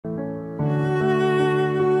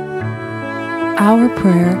Our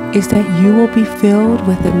prayer is that you will be filled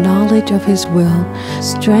with the knowledge of His will,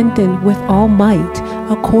 strengthened with all might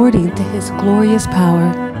according to His glorious power.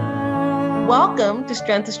 Welcome to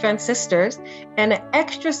Strength to Strength Sisters, and an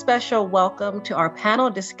extra special welcome to our panel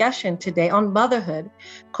discussion today on motherhood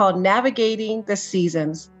called Navigating the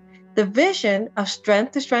Seasons. The vision of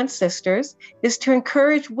Strength to Strength Sisters is to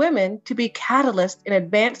encourage women to be catalysts in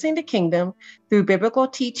advancing the kingdom through biblical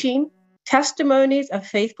teaching, testimonies of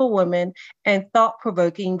faithful women, and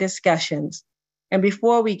thought-provoking discussions. And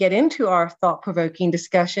before we get into our thought-provoking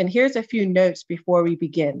discussion, here's a few notes before we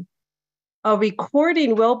begin. A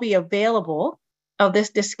recording will be available of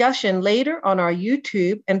this discussion later on our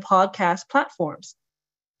YouTube and podcast platforms.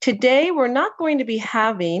 Today, we're not going to be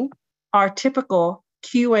having our typical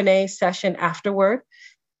Q&A session afterward,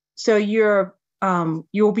 so you'll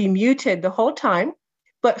be muted the whole time,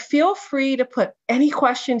 but feel free to put any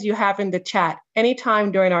questions you have in the chat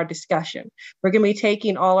anytime during our discussion. We're going to be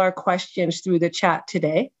taking all our questions through the chat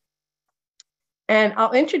today. And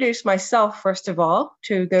I'll introduce myself, first of all,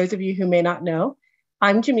 to those of you who may not know.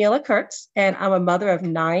 I'm Jamila Kurtz, and I'm a mother of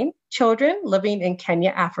 9 children living in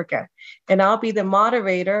Kenya, Africa. And I'll be the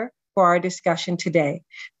moderator for our discussion today.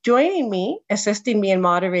 Joining me, assisting me in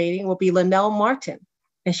moderating, will be Linnell Martin,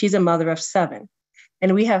 and she's a mother of 7.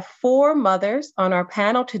 And we have 4 mothers on our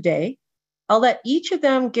panel today. I'll let each of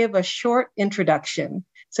them give a short introduction.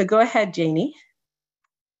 So go ahead, Janie.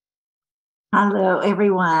 Hello,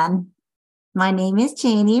 everyone. My name is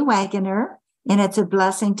Janie Wagoner, and it's a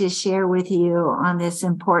blessing to share with you on this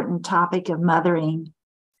important topic of mothering.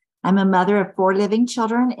 I'm a mother of 4 living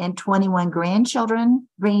children and 21 grandchildren,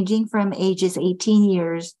 ranging from ages 18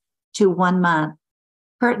 years to 1 month.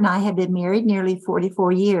 Kurt and I have been married nearly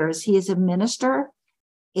 44 years. He is a minister,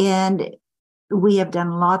 and we have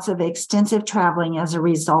done lots of extensive traveling as a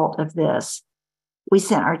result of this. We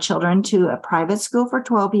sent our children to a private school for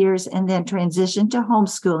 12 years and then transitioned to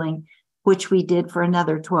homeschooling, which we did for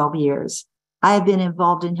another 12 years. I have been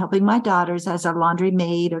involved in helping my daughters as a laundry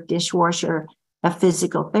maid or dishwasher, a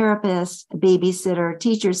physical therapist, a babysitter,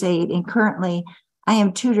 teacher's aide, and currently I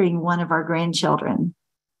am tutoring one of our grandchildren.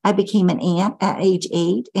 I became an aunt at age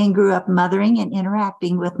 8 and grew up mothering and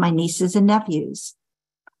interacting with my nieces and nephews.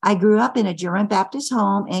 I grew up in a German Baptist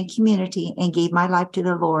home and community and gave my life to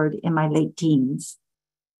the Lord in my late teens.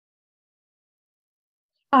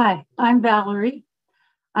 Hi, I'm Valerie.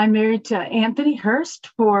 I'm married to Anthony Hurst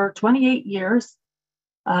for 28 years.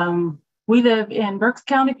 We live in Berks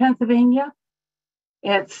County, Pennsylvania.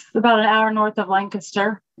 It's about an hour north of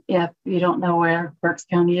Lancaster, if you don't know where Berks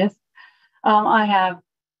County is. I have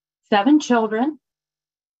 7 children.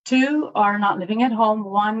 2 are not living at home.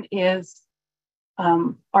 1 is,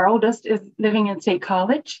 our oldest is living in State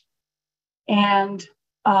College. And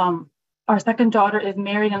our second daughter is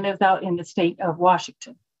married and lives out in the state of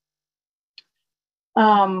Washington.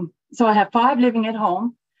 So I have 5 living at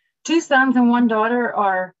home. 2 sons and 1 daughter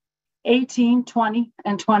are 18, 20,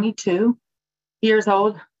 and 22 years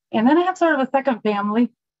old. And then I have sort of a second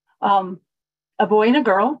family, a boy and a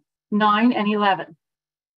girl, 9 and 11.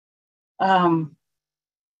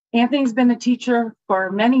 Anthony's been a teacher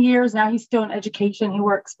for many years. Now he's still in education. He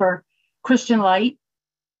works for Christian Light.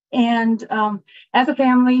 And as a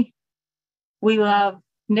family, we love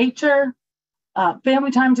nature,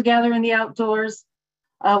 family time together in the outdoors.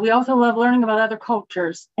 We also love learning about other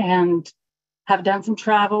cultures and have done some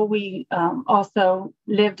travel. We also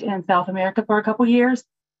lived in South America for a couple years.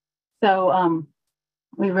 So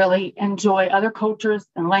we really enjoy other cultures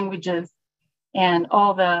and languages and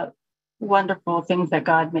all the wonderful things that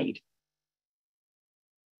God made.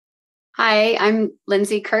 Hi, I'm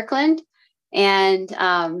Lindsey Kirkland, and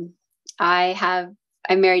I'm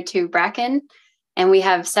married to Bracken, and we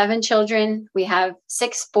have 7 children. We have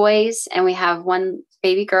 6 boys, and we have 1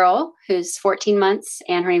 baby girl who's 14 months,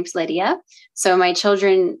 and her name's Lydia. So my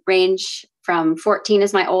children range from 14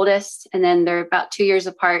 is my oldest, and then they're about 2 years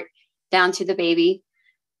apart down to the baby.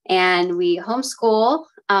 And we homeschool.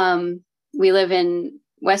 We live in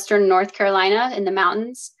Western North Carolina in the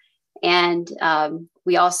mountains. And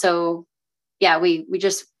we also, we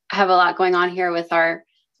just have a lot going on here with our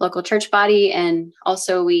local church body. And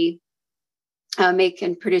also we make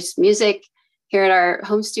and produce music here at our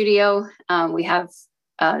home studio. We have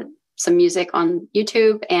some music on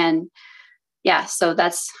YouTube, and so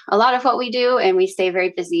that's a lot of what we do, and we stay very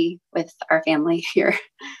busy with our family here.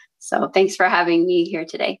 So thanks for having me here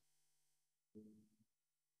today.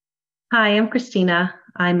 Hi, I'm Christina.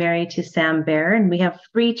 I'm married to Sam Baer, and we have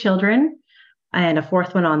 3 children and a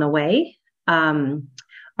 4th one on the way.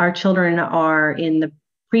 Our children are in the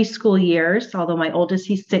preschool years, although my oldest,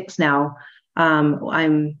 he's 6 now.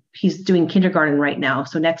 He's doing kindergarten right now.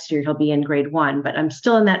 So next year he'll be in grade 1, but I'm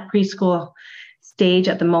still in that preschool stage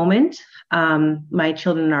at the moment. My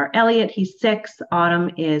children are Elliot, he's 6,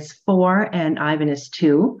 Autumn is 4, and Ivan is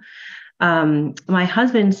 2. My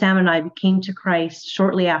husband, Sam, and I came to Christ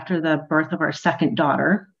shortly after the birth of our second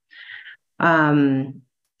daughter.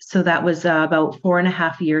 So that was about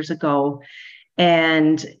 4.5 years ago.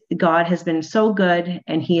 And God has been so good,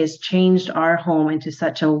 and he has changed our home into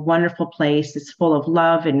such a wonderful place. It's full of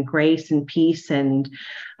love and grace and peace. And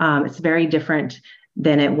it's very different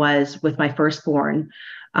than it was with my firstborn.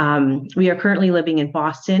 We are currently living in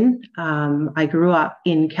Boston. I grew up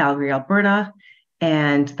in Calgary, Alberta,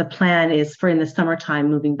 and the plan is for in the summertime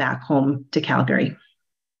moving back home to Calgary.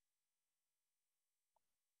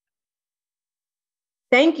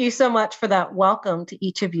 Thank you so much for that welcome to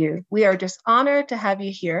each of you. We are just honored to have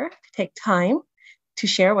you here to take time to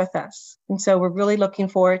share with us. And so we're really looking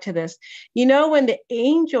forward to this. You know, when the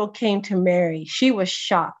angel came to Mary, she was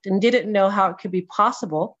shocked and didn't know how it could be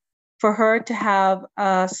possible for her to have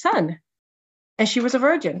a son. And she was a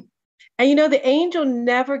virgin. And you know, the angel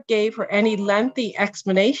never gave her any lengthy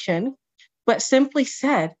explanation, but simply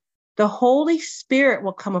said, the Holy Spirit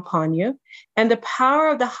will come upon you, and the power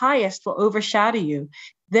of the highest will overshadow you.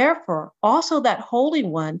 Therefore, also that Holy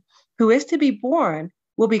One who is to be born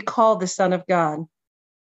will be called the Son of God.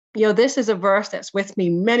 You know, this is a verse that's with me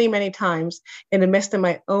many, many times in the midst of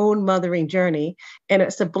my own mothering journey. And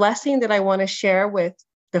it's a blessing that I want to share with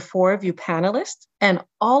the 4 of you panelists and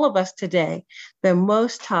all of us today. The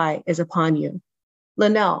Most High is upon you.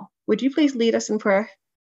 Linnell, would you please lead us in prayer?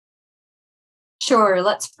 Sure,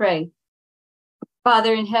 let's pray.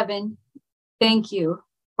 Father in heaven, thank you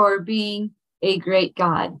for being a great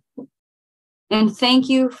God. And thank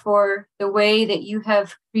you for the way that you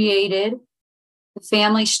have created the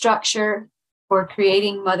family structure, for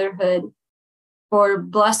creating motherhood, for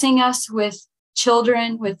blessing us with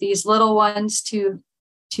children, with these little ones to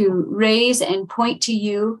raise and point to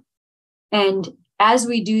you. And as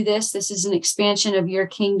we do this, this is an expansion of your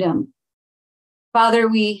kingdom. Father,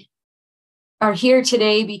 we are here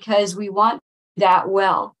today because we want that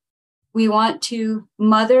well. We want to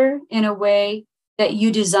mother in a way that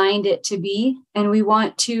you designed it to be, and we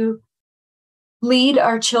want to lead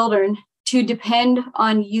our children to depend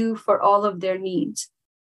on you for all of their needs.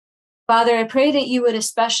 Father, I pray that you would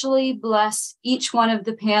especially bless each one of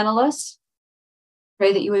the panelists.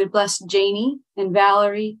 Pray that you would bless Janie and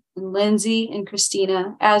Valerie and Lindsey and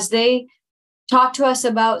Christina as they talk to us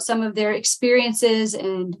about some of their experiences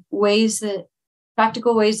and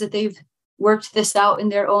practical ways that they've worked this out in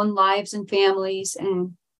their own lives and families.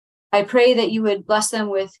 And I pray that you would bless them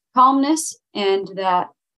with calmness and that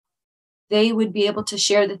they would be able to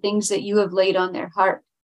share the things that you have laid on their heart.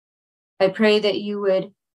 I pray that you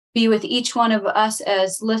would be with each one of us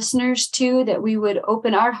as listeners too, that we would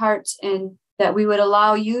open our hearts and that we would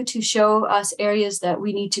allow you to show us areas that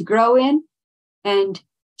we need to grow in, and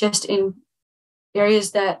just in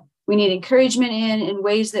areas that we need encouragement in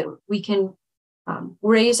ways that we can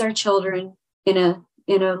raise our children in a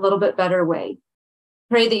little bit better way.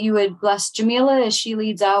 Pray that you would bless Jamila as she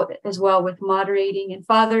leads out as well with moderating. And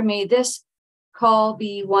Father, may this call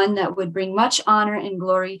be one that would bring much honor and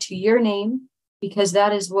glory to your name, because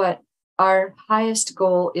that is what our highest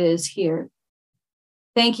goal is here.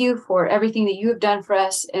 Thank you for everything that you have done for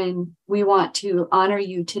us, and we want to honor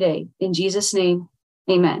you today. In Jesus' name,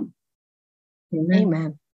 amen.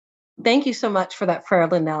 Amen. Thank you so much for that prayer,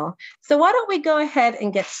 Linnell. So why don't we go ahead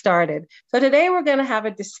and get started? So today we're going to have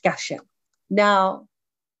a discussion. Now,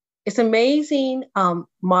 it's amazing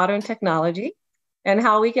modern technology and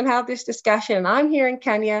how we can have this discussion. I'm here in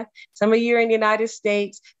Kenya, some of you are in the United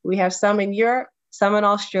States, we have some in Europe, some in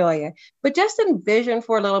Australia. But just envision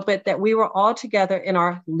for a little bit that we were all together in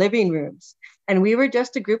our living rooms, and we were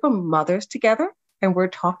just a group of mothers together, and we're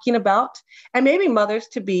talking about, and maybe mothers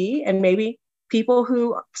to be, and maybe people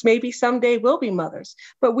who maybe someday will be mothers,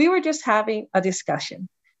 but we were just having a discussion.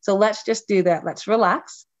 So let's just do that. Let's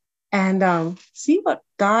relax and see what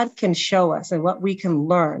God can show us and what we can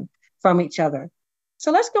learn from each other.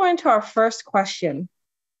 So let's go into our first question.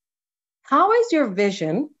 How is your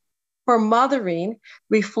vision for mothering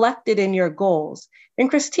reflected in your goals? And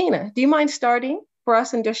Christina, do you mind starting for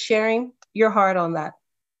us and just sharing your heart on that?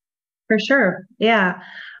 For sure. Yeah.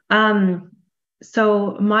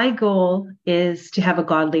 So my goal is to have a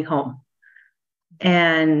godly home.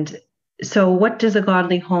 And so what does a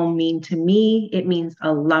godly home mean to me? It means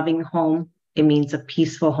a loving home. It means a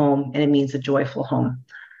peaceful home, and it means a joyful home.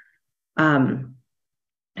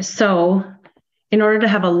 So in order to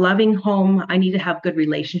have a loving home, I need to have good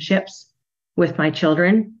relationships with my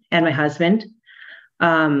children and my husband,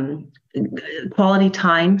 quality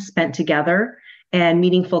time spent together, and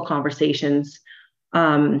meaningful conversations.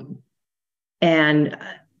 And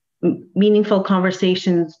meaningful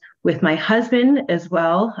conversations with my husband as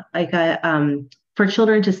well. Like for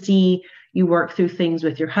children to see you work through things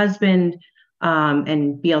with your husband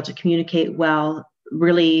and be able to communicate well,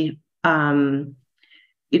 really,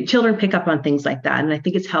 children pick up on things like that. And I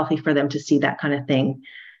think it's healthy for them to see that kind of thing.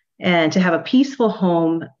 And to have a peaceful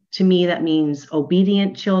home, to me, that means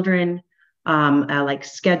obedient children. I like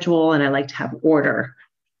schedule, and I like to have order.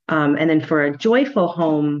 And then for a joyful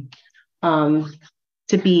home,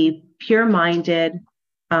 to be pure-minded,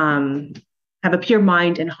 have a pure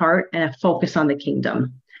mind and heart, and a focus on the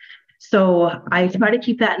kingdom. So I try to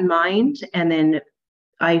keep that in mind. And then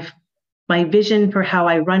my vision for how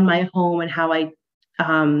I run my home and how I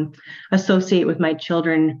associate with my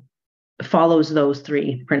children follows those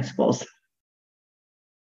three principles.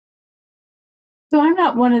 So I'm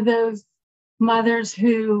not one of those mothers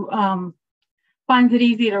who finds it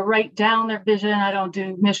easy to write down their vision. I don't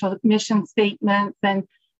do mission statements and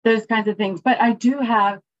those kinds of things, but I do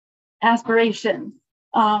have aspirations.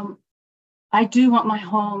 I do want my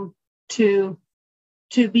home to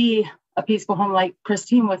be a peaceful home, like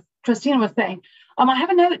Christina was saying. I have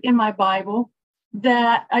a note in my Bible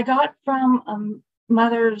that I got from a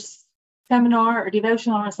mother's seminar or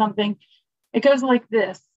devotional or something. It goes like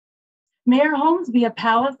this: may our homes be a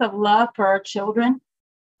palace of love for our children,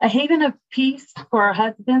 a haven of peace for our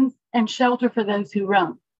husbands, and shelter for those who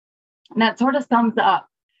roam. And that sort of sums up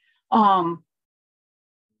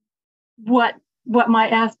what my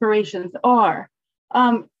aspirations are.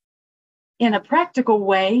 In a practical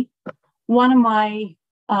way, one of my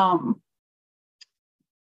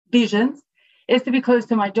visions is to be close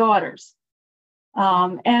to my daughters,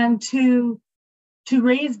 and to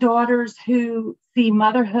raise daughters who see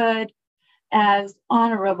motherhood as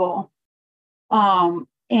honorable,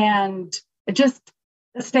 and just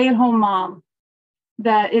a stay-at-home mom,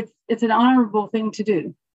 that it's an honorable thing to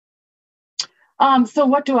do. So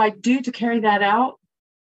what do I do to carry that out?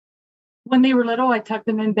 When they were little, I tucked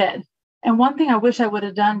them in bed. And one thing I wish I would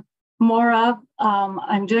have done more of,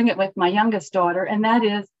 I'm doing it with my youngest daughter, and that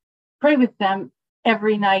is pray with them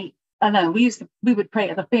every night alone. We would pray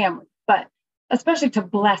as a family, but especially to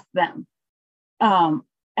bless them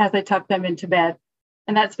as I tuck them into bed.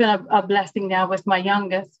 And that's been a blessing now with my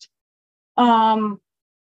youngest. My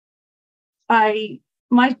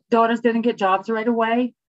daughters didn't get jobs right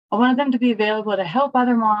away. I wanted them to be available to help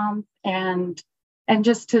other moms and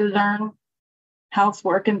just to learn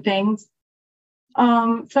housework and things.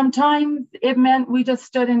 Sometimes it meant we just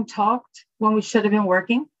stood and talked when we should have been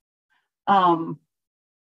working.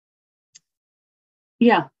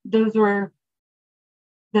 Yeah, those were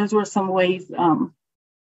some ways.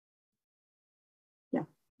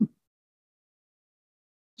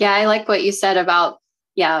 Yeah, I like what you said about,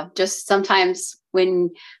 just sometimes when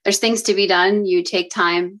there's things to be done, you take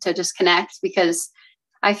time to just connect, because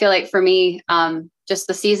I feel like for me, just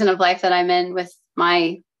the season of life that I'm in with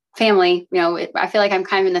my family, I feel like I'm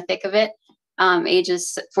kind of in the thick of it,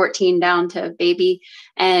 ages 14 down to baby.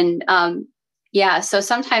 And so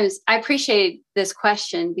sometimes I appreciate this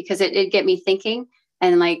question because it get me thinking,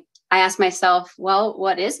 and like, I ask myself, well,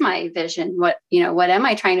 what is my vision? What am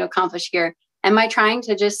I trying to accomplish here? Am I trying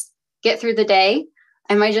to just get through the day?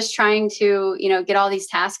 Am I just trying to, get all these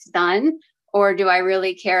tasks done? Or do I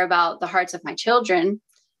really care about the hearts of my children?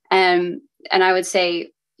 And I would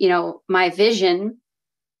say, my vision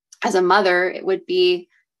as a mother, it would be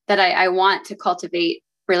that I want to cultivate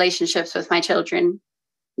relationships with my children,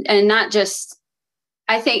 and not just,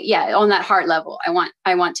 I think, on that heart level, I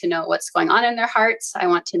want to know what's going on in their hearts. I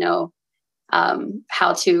want to know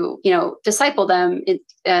how to, disciple them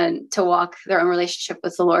and to walk their own relationship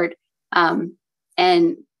with the Lord.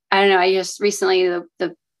 And I don't know, I just recently,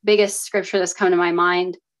 the biggest scripture that's come to my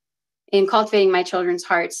mind in cultivating my children's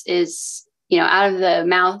hearts is, out of the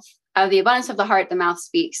abundance of the heart, the mouth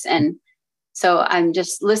speaks. And so I'm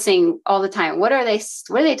just listening all the time. What are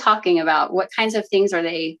they talking about? What kinds of things are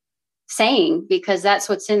they saying? Because that's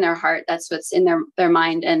what's in their heart. That's what's in their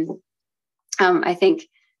mind. And I think,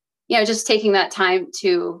 just taking that time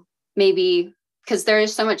to maybe, because there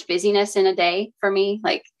is so much busyness in a day for me,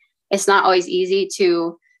 like it's not always easy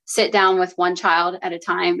to sit down with one child at a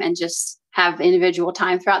time and just have individual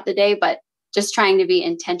time throughout the day, but just trying to be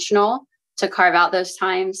intentional to carve out those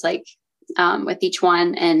times, like with each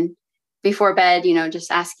one. And before bed, just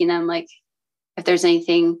asking them, like, if there's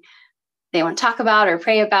anything they want to talk about or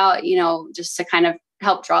pray about, just to kind of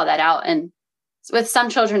help draw that out. And with some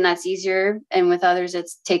children that's easier, and with others it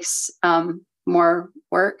takes more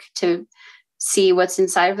work to see what's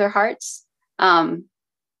inside of their hearts.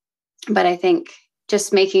 But I think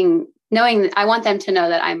just knowing I want them to know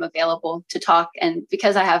that I'm available to talk. And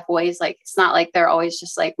because I have boys, like, it's not like they're always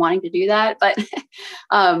just like wanting to do that, but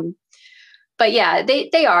yeah,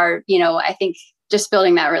 they are, I think just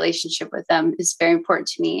building that relationship with them is very important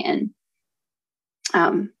to me.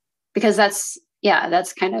 And, because that's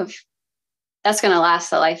going to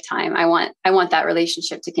last a lifetime. I want that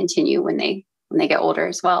relationship to continue when they get older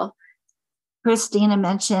as well. Christina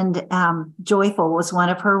mentioned joyful was one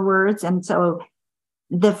of her words. And so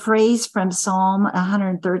the phrase from Psalm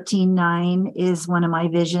 113:9 is one of my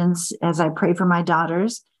visions as I pray for my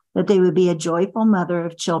daughters, that they would be a joyful mother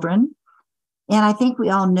of children. And I think we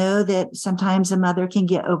all know that sometimes a mother can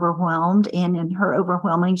get overwhelmed, and in her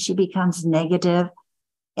overwhelming, she becomes negative.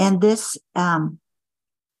 And this,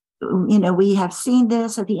 we have seen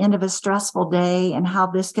this at the end of a stressful day, and how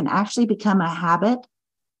this can actually become a habit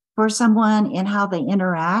for someone and how they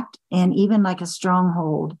interact, and even like a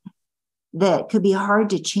stronghold that could be hard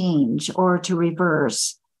to change or to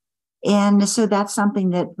reverse. And so that's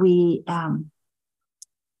something that we,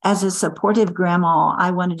 as a supportive grandma,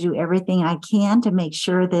 I want to do everything I can to make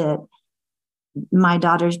sure that my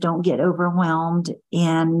daughters don't get overwhelmed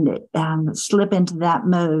and slip into that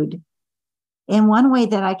mode. And one way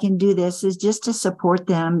that I can do this is just to support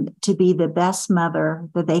them to be the best mother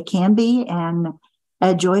that they can be, and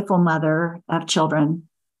a joyful mother of children.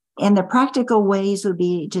 And the practical ways would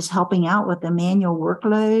be just helping out with the manual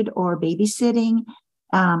workload or babysitting,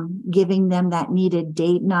 giving them that needed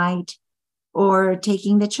date night, or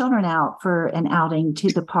taking the children out for an outing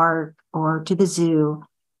to the park or to the zoo.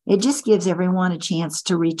 It just gives everyone a chance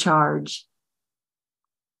to recharge.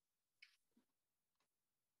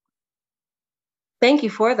 Thank you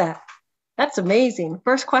for that. That's amazing.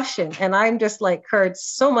 First question. And I'm just like heard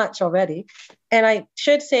so much already. And I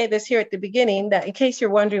should say this here at the beginning, that in case you're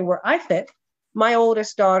wondering where I fit, my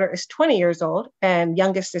oldest daughter is 20 years old and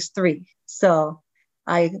youngest is 3. So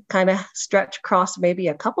I kind of stretch across maybe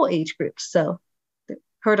a couple age groups. So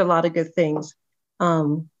heard a lot of good things.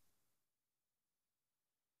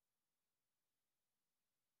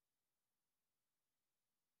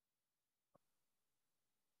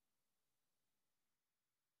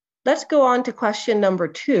 Let's go on to question number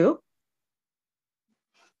 2.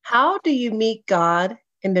 How do you meet God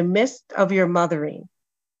in the midst of your mothering?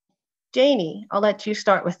 Janie, I'll let you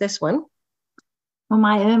start with this one. Well,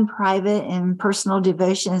 my own private and personal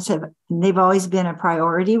devotions they've always been a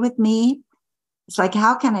priority with me. It's like,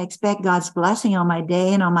 how can I expect God's blessing on my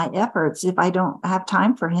day and on my efforts if I don't have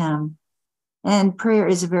time for him? And prayer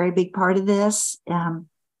is a very big part of this.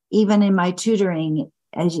 Even in my tutoring,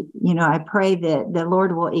 as you know, I pray that the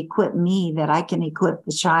Lord will equip me, that I can equip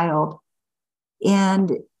the child.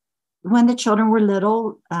 And when the children were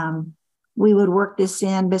little, we would work this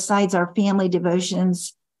in. Besides our family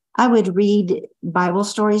devotions, I would read Bible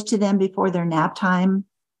stories to them before their nap time.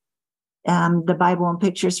 The Bible and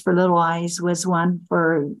Pictures for Little Eyes was one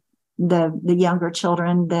for the younger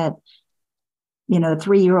children, that,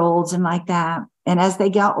 3-year-olds and like that. And as they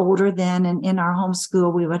got older then, and in our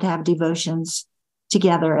homeschool, we would have devotions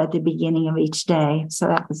together at the beginning of each day. So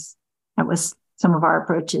that was some of our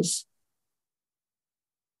approaches.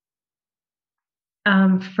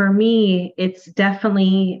 For me, it's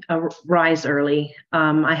definitely a rise early.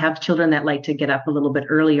 I have children that like to get up a little bit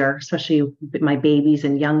earlier, especially my babies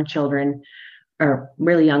and young children, or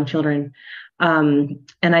really young children. And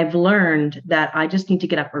I've learned that I just need to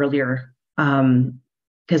get up earlier.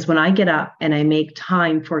 Because when I get up and I make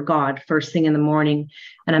time for God first thing in the morning,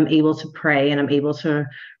 and I'm able to pray and I'm able to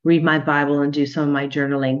read my Bible and do some of my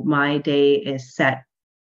journaling, my day is set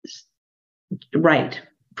right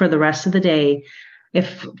for the rest of the day.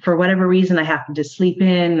 If for whatever reason I happen to sleep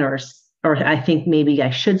in, or I think maybe I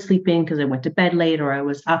should sleep in because I went to bed late, or I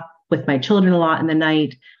was up with my children a lot in the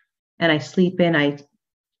night and I sleep in,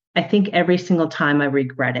 I think every single time I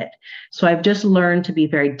regret it. So I've just learned to be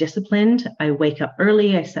very disciplined. I wake up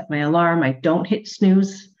early, I set my alarm, I don't hit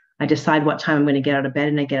snooze. I decide what time I'm going to get out of bed,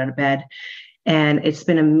 and I get out of bed. And it's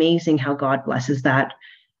been amazing how God blesses that,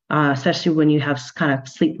 especially when you have kind of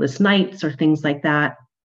sleepless nights or things like that.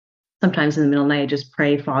 Sometimes in the middle of the night, I just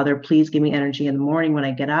pray, Father, please give me energy in the morning when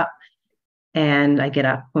I get up. And I get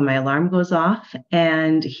up when my alarm goes off,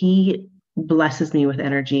 and he blesses me with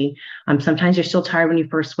energy. Sometimes you're still tired when you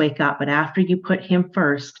first wake up, but after you put him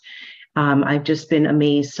first, I've just been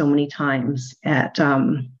amazed so many times at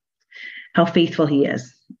how faithful he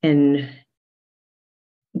is in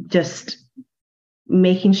just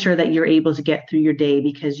making sure that you're able to get through your day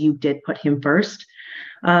because you did put him first.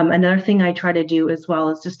 Another thing I try to do as well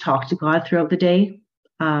is just talk to God throughout the day.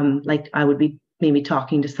 Like I would be maybe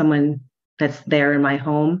talking to someone that's there in my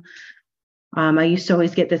home. I used to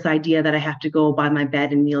always get this idea that I have to go by my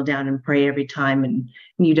bed and kneel down and pray every time, and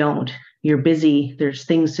you don't. You're busy. There's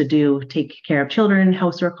things to do, take care of children,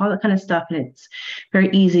 housework, all that kind of stuff. And it's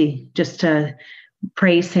very easy just to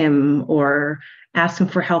praise him or ask him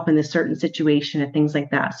for help in this certain situation and things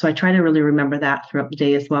like that. So I try to really remember that throughout the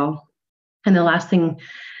day as well. And the last thing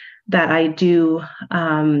that I do,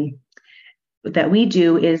 that we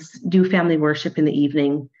do, is do family worship in the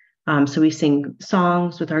evening. So we sing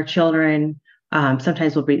songs with our children.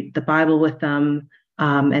 Sometimes we'll read the Bible with them.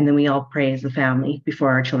 And then we all pray as a family before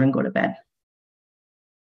our children go to bed.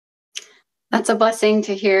 That's a blessing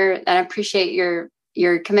to hear, and I appreciate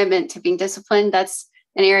your commitment to being disciplined. That's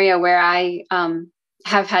an area where I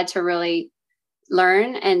have had to really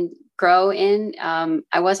learn and grow in.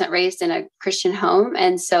 I wasn't raised in a Christian home.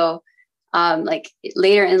 And so like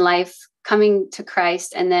later in life, coming to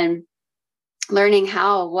Christ and then learning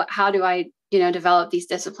how do I, develop these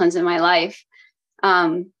disciplines in my life.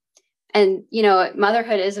 And,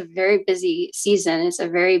 motherhood is a very busy season. It's a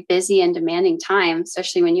very busy and demanding time,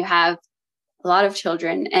 especially when you have a lot of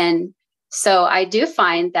children. And so I do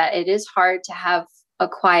find that it is hard to have a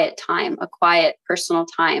quiet time, a quiet personal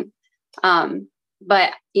time.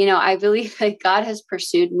 But, I believe that God has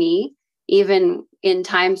pursued me even in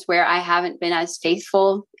times where I haven't been as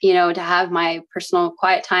faithful, to have my personal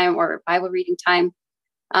quiet time or Bible reading time.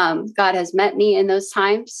 God has met me in those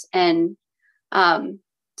times. And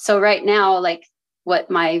so right now, like what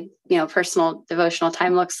my, personal devotional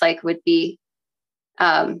time looks like would be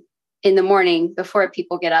in the morning before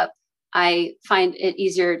people get up. I find it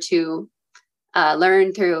easier to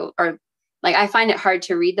learn through, or like I find it hard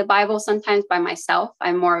to read the Bible sometimes by myself.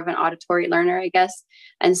 I'm more of an auditory learner, I guess.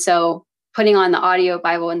 And so putting on the audio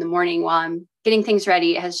Bible in the morning while I'm getting things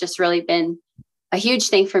ready has just really been a huge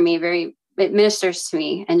thing for me. It ministers to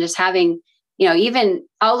me, and just having, even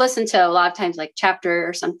I'll listen to a lot of times like chapter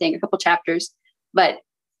or something, a couple chapters, but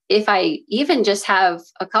if I even just have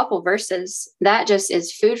a couple verses, that just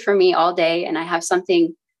is food for me all day. And I have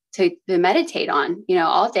something to meditate on,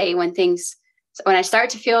 all day when I start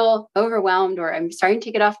to feel overwhelmed or I'm starting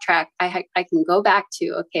to get off track, I can go back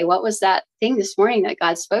to, okay, what was that thing this morning that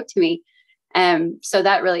God spoke to me? So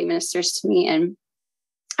that really ministers to me. And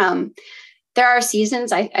there are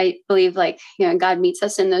seasons, I believe, like, God meets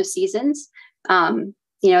us in those seasons.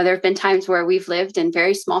 There have been times where we've lived in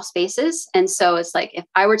very small spaces. And so it's like, if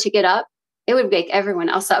I were to get up, it would wake everyone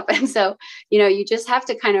else up. And so, you just have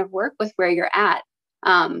to kind of work with where you're at.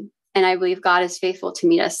 And I believe God is faithful to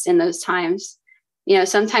meet us in those times.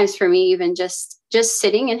 Sometimes for me, even just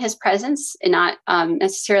sitting in his presence and not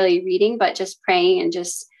necessarily reading, but just praying and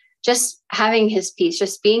just having his peace,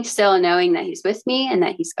 just being still and knowing that he's with me and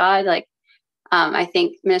that he's God. Like, I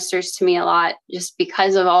think ministers to me a lot just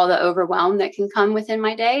because of all the overwhelm that can come within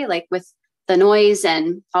my day, like with the noise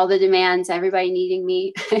and all the demands, everybody needing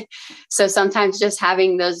me. So sometimes just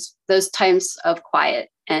having those times of quiet,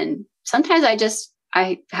 and sometimes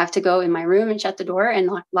I have to go in my room and shut the door and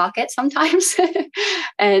lock it sometimes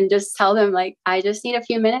and just tell them, like, I just need a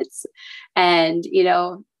few minutes. And,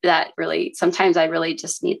 that really, sometimes I really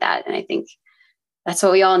just need that. And I think that's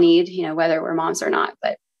what we all need, whether we're moms or not,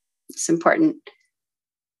 but it's important.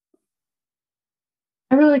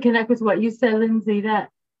 I really connect with what you said, Lindsey, that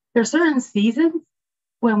there are certain seasons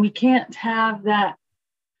when we can't have that,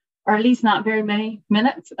 or at least not very many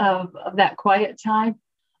minutes of that quiet time.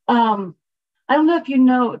 I don't know if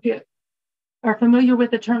you are familiar with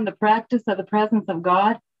the term, the practice of the presence of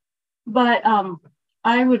God, but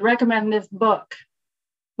I would recommend this book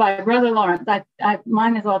by Brother Lawrence.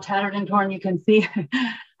 Mine is all tattered and torn, you can see.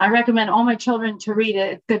 I recommend all my children to read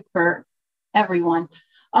it. It's good for everyone.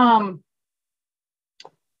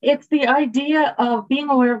 It's the idea of being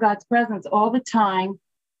aware of God's presence all the time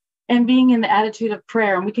and being in the attitude of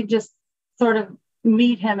prayer. And we can just sort of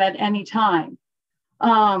meet him at any time.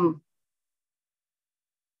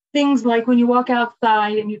 Things like when you walk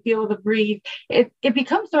outside and you feel the breeze, it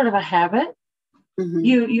becomes sort of a habit. Mm-hmm.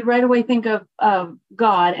 You right away think of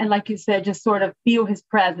God, and like you said, just sort of feel his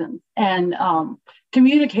presence and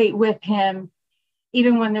communicate with him,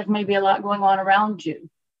 even when there's maybe a lot going on around you.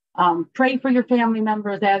 Pray for your family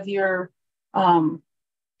members as you're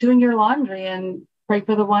doing your laundry, and pray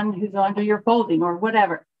for the one who's under your folding or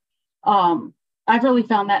whatever. I've really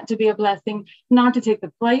found that to be a blessing, not to take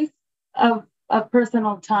the place of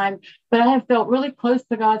personal time, but I have felt really close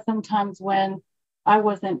to God sometimes when I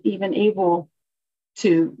wasn't even able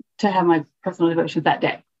to have my personal devotions that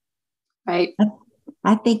day. Right.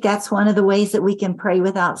 I think that's one of the ways that we can pray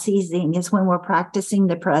without ceasing is when we're practicing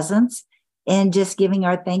the presence and just giving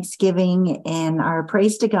our thanksgiving and our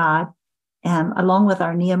praise to God, along with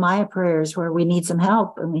our Nehemiah prayers where we need some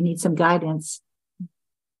help and we need some guidance.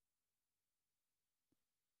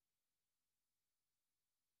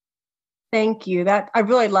 Thank you. I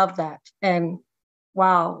really love that. And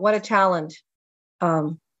wow, what a challenge. I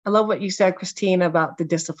love what you said, Christina, about the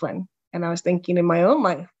discipline. And I was thinking in my own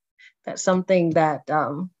life, that's something that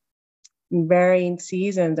in varying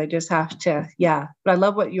seasons, I just have to, But I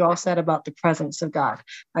love what you all said about the presence of God.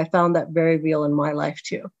 I found that very real in my life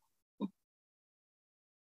too.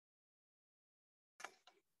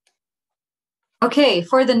 Okay,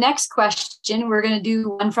 for the next question, we're going to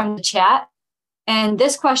do one from the chat. And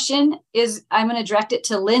this question is, I'm going to direct it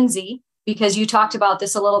to Lindsey because you talked about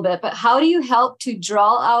this a little bit, but how do you help to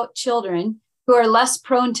draw out children who are less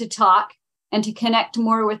prone to talk and to connect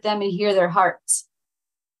more with them and hear their hearts?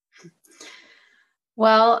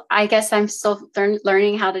 Well, I guess I'm still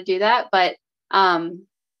learning how to do that, but I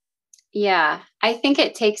think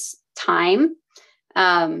it takes time.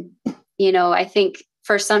 I think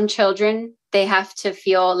for some children, they have to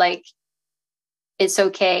feel like it's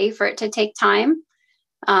okay for it to take time,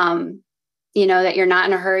 that you're not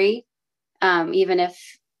in a hurry, even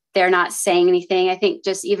if they're not saying anything. I think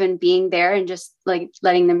just even being there and just like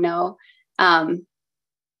letting them know.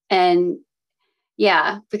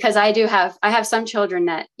 Because I have some children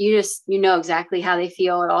that you know exactly how they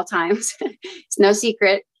feel at all times. It's no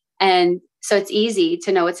secret. And so it's easy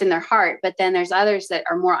to know what's in their heart, but then there's others that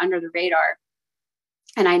are more under the radar.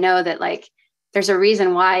 And I know that like, there's a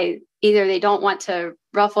reason why either they don't want to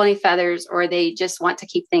ruffle any feathers or they just want to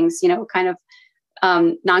keep things, kind of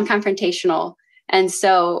non-confrontational. And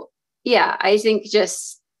so, I think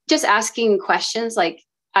just asking questions, like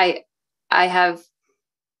I have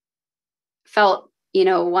felt,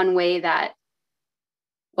 one way that,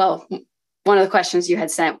 one of the questions you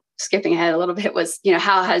had sent, skipping ahead a little bit, was,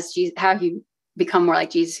 how have you become more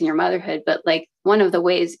like Jesus in your motherhood? But like one of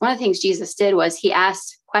the things Jesus did was he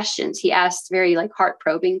asked questions. He asked very like heart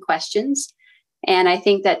probing questions. And I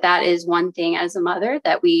think that is one thing as a mother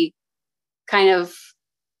that we kind of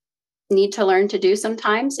need to learn to do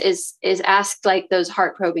sometimes is ask like those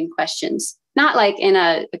heart probing questions, not like in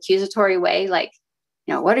a accusatory way, like,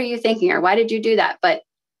 what are you thinking? Or why did you do that? But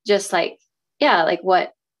just like, like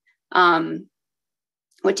what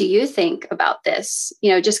do you think about this?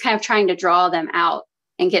 Just kind of trying to draw them out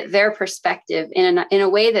and get their perspective in a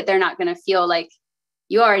way that they're not going to feel like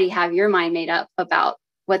you already have your mind made up about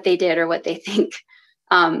what they did or what they think.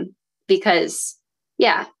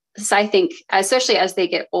 So I think, especially as they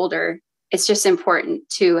get older, it's just important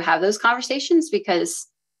to have those conversations because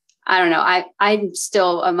I don't know, I'm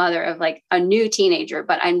still a mother of like a new teenager,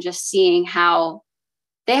 but I'm just seeing how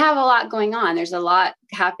they have a lot going on. There's a lot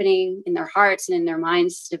happening in their hearts and in their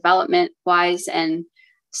minds, development wise. And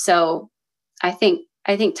so I think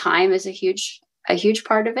time is a huge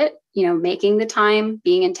part of it, making the time,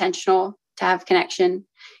 being intentional to have connection.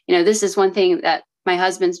 This is one thing that my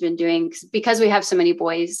husband's been doing because we have so many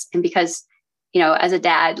boys and because, as a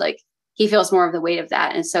dad, like he feels more of the weight of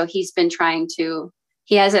that. And so he's been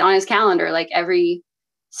he has it on his calendar, like every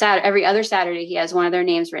other Saturday, he has one of their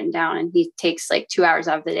names written down and he takes like 2 hours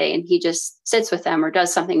out of the day and he just sits with them or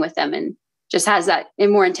does something with them and just has that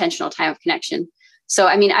more intentional time of connection. So,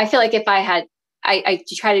 I mean, I feel like if I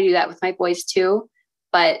try to do that with my boys too,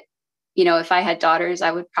 but if I had daughters,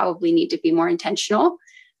 I would probably need to be more intentional.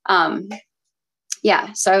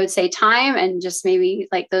 So I would say time and just maybe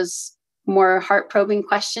like those more heart probing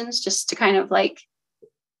questions just to kind of like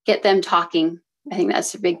get them talking. I think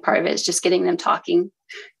that's a big part of it is just getting them talking.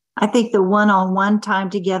 I think the one-on-one time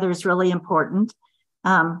together is really important.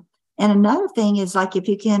 And another thing is like if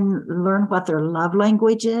you can learn what their love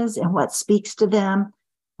language is and what speaks to them.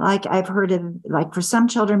 Like I've heard of, like for some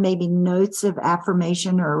children, maybe notes of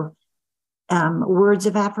affirmation or words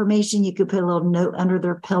of affirmation. You could put a little note under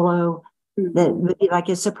their pillow that would be like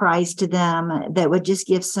a surprise to them, that would just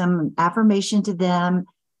give some affirmation to them.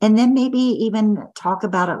 And then maybe even talk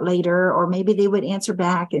about it later, or maybe they would answer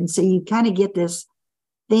back. And so you kind of get this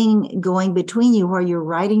thing going between you where you're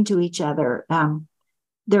writing to each other.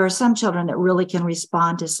 There are some children that really can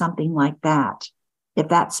respond to something like that, if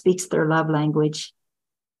that speaks their love language.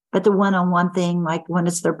 But the one-on-one thing, like when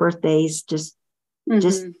it's their birthdays, just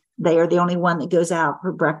they are the only one that goes out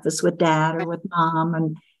for breakfast with dad or with mom,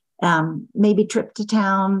 and maybe trip to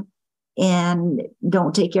town. And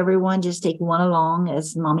don't take everyone, just take one along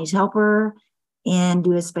as mommy's helper and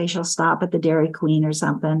do a special stop at the Dairy Queen or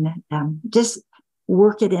something. Just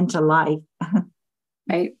work it into life.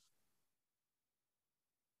 Right.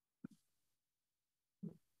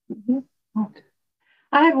 Okay.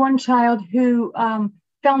 I had one child who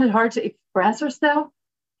found it hard to express herself.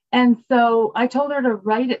 And so I told her to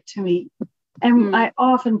write it to me. And I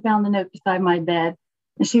often found the note beside my bed.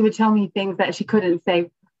 And she would tell me things that she couldn't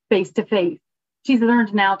say face to face. She's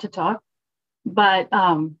learned now to talk. But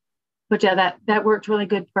yeah, that worked really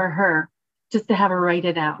good for her, just to have her write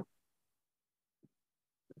it out.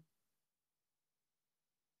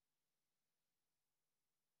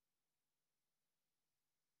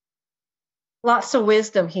 Lots of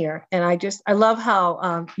wisdom here. And I love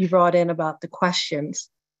how you brought in about the questions,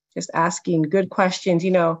 just asking good questions.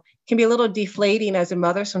 You know, can be a little deflating as a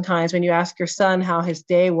mother sometimes when you ask your son how his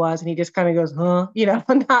day was and he just kind of goes, huh, you know,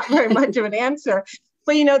 not very much of an answer.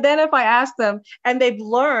 But, you know, then if I ask them and they've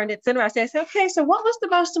learned, it's interesting. I say, okay, so what was the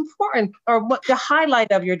most important, or what the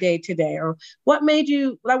highlight of your day today? Or what made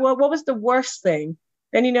you, like, what was the worst thing?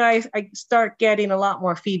 Then, you know, I start getting a lot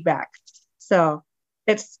more feedback. So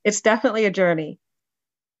it's definitely a journey.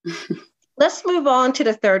 Let's move on to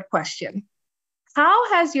the third question.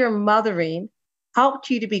 How has your mothering helped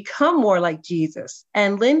you to become more like Jesus?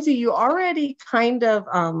 And Lindsey, you already kind of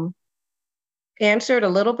answered a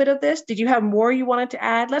little bit of this. Did you have more you wanted to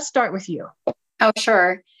add? Let's start with you. Oh,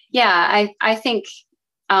 sure. Yeah, I think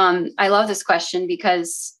I love this question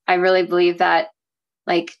because I really believe that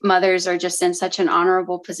like mothers are just in such an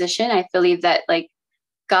honorable position. I believe that like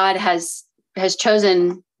God has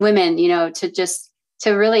chosen women, you know,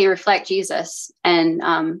 to really reflect Jesus. And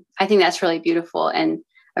I think that's really beautiful and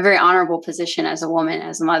a very honorable position as a woman,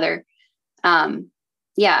 as a mother.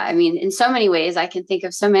 Yeah, I mean, in so many ways, I can think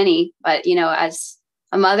of so many, but, you know, as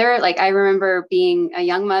a mother, like I remember being a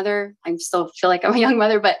young mother, I still feel like I'm a young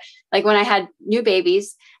mother, but like when I had new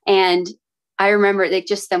babies, and I remember like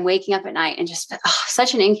just them waking up at night and just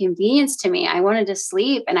such an inconvenience to me. I wanted to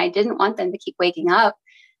sleep and I didn't want them to keep waking up.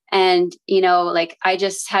 And, you know, like I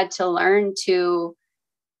just had to learn to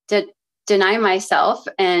deny myself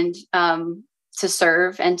and to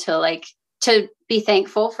serve and to be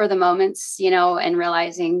thankful for the moments, you know, and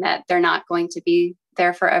realizing that they're not going to be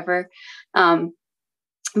there forever.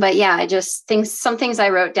 But yeah, some things I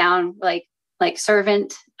wrote down, like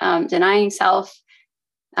servant, denying self.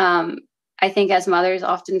 I think as mothers,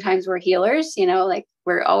 oftentimes we're healers, you know, like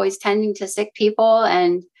we're always tending to sick people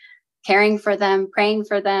and caring for them, praying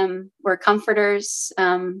for them. We're comforters.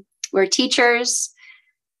 We're teachers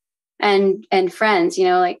and friends, you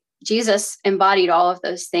know, like Jesus embodied all of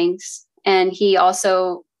those things. And he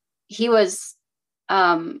was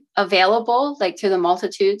available like to the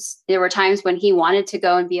multitudes. There were times when he wanted to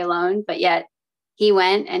go and be alone, but yet he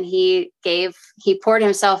went and he poured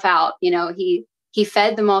himself out. You know, he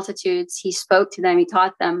fed the multitudes, he spoke to them, he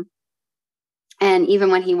taught them. And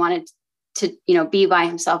even when he wanted to, you know, be by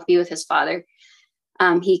himself, be with his Father,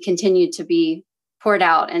 he continued to be poured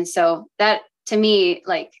out. And so that, to me,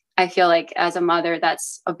 like, I feel like as a mother,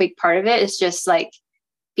 that's a big part of it. It's just like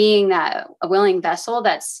being a willing vessel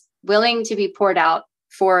that's willing to be poured out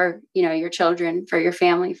for, you know, your children, for your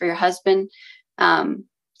family, for your husband. And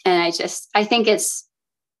I think it's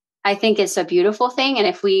a beautiful thing. And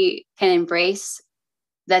if we can embrace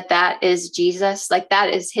that is Jesus, like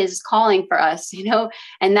that is his calling for us, you know,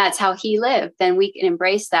 and that's how he lived, then we can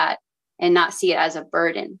embrace that and not see it as a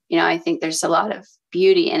burden. You know, I think there's a lot of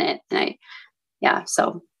beauty in it. And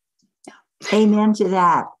so. Amen to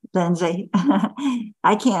that, Lindsey.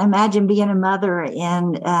 I can't imagine being a mother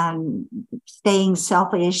and staying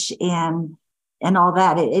selfish and all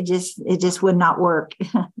that. It just would not work.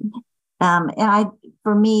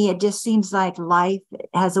 For me, it just seems like life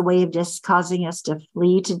has a way of just causing us to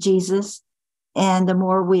flee to Jesus. And the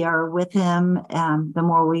more we are with him, the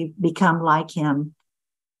more we become like him.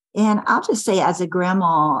 And I'll just say, as a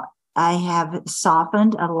grandma, I have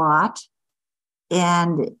softened a lot.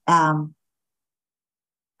 And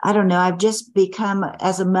I don't know, I've just become,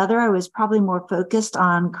 as a mother, I was probably more focused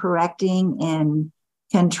on correcting and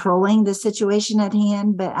controlling the situation at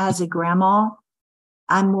hand. But as a grandma,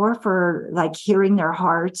 I'm more for like hearing their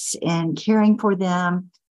hearts and caring for them.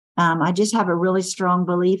 I just have a really strong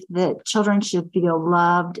belief that children should feel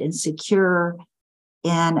loved and secure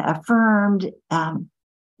and affirmed.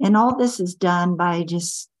 And all this is done by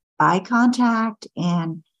just eye contact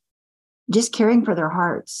and just caring for their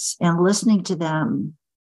hearts and listening to them.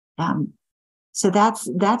 So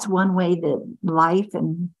that's one way that life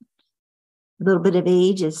and a little bit of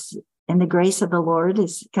age is, and the grace of the Lord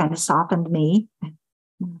has kind of softened me.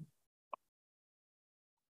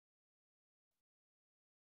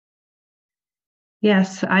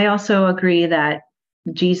 Yes, I also agree that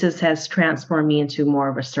Jesus has transformed me into more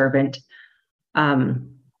of a servant. I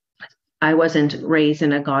wasn't raised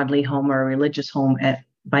in a godly home or a religious home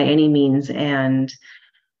by any means. And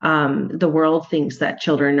the world thinks that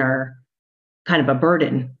children are kind of a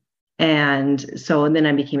burden. And then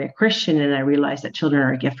I became a Christian, and I realized that children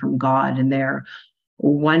are a gift from God, and they're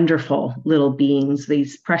wonderful little beings,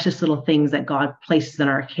 these precious little things that God places in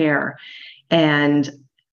our care. And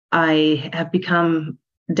I have become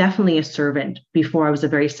definitely a servant. Before, I was a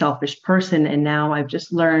very selfish person, and now I've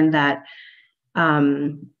just learned that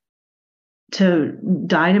to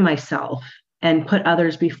die to myself and put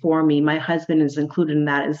others before me. My husband is included in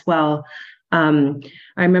that as well. I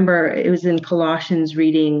remember it was in Colossians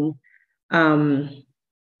reading, and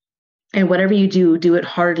whatever you do, do it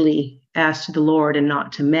heartily as to the Lord and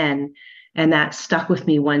not to men. And that stuck with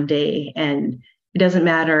me one day. And it doesn't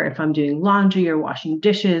matter if I'm doing laundry or washing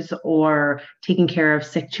dishes or taking care of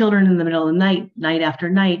sick children in the middle of the night, night after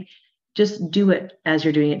night. Just do it as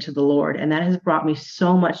you're doing it to the Lord. And that has brought me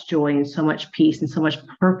so much joy and so much peace and so much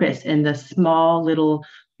purpose in the small, little,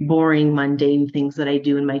 boring, mundane things that I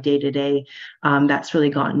do in my day-to-day. That's really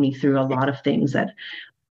gotten me through a lot of things that,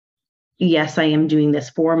 yes, I am doing this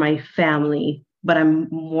for my family, but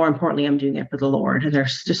more importantly, I'm doing it for the Lord. And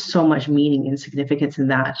there's just so much meaning and significance in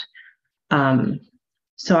that.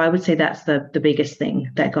 So I would say that's the biggest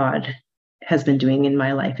thing that God has been doing in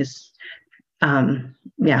my life is,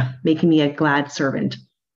 making me a glad servant.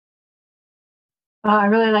 I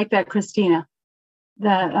really like that, Christina.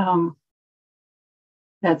 That's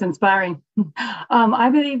inspiring. I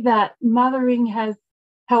believe that mothering has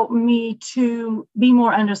helped me to be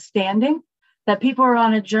more understanding, that people are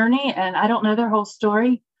on a journey and I don't know their whole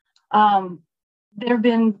story. There have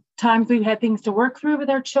been times we've had things to work through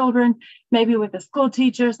with our children, maybe with a school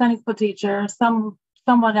teacher, Sunday school teacher,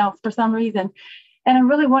 someone else for some reason. And I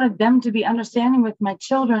really wanted them to be understanding with my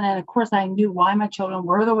children. And of course, I knew why my children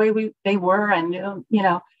were the way they were. I knew,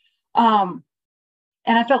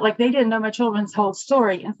 and I felt like they didn't know my children's whole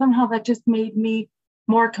story. And somehow that just made me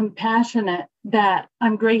more compassionate, that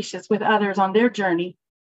I'm gracious with others on their journey,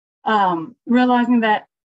 realizing that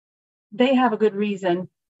they have a good reason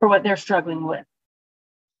for what they're struggling with.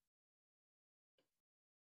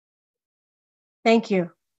 Thank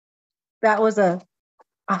you. That was a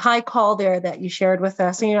high call there that you shared with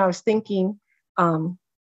us. And, I was thinking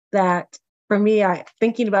that for me,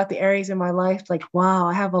 thinking about the areas in my life, like, wow,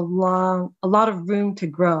 I have a lot of room to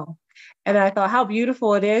grow. And I thought how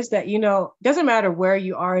beautiful it is that, it doesn't matter where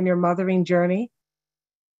you are in your mothering journey,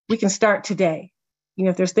 we can start today.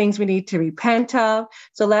 If there's things we need to repent of.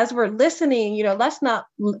 So as we're listening, let's not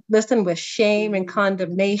listen with shame and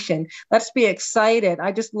condemnation. Let's be excited.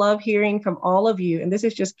 I just love hearing from all of you. And this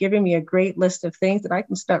is just giving me a great list of things that I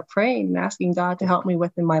can start praying and asking God to help me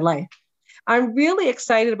with in my life. I'm really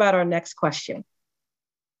excited about our next question.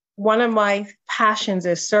 One of my passions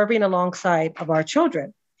is serving alongside of our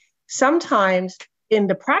children. Sometimes in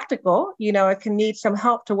the practical, it can need some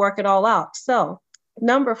help to work it all out. So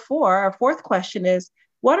number 4, our fourth question is,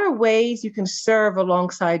 what are ways you can serve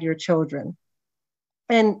alongside your children?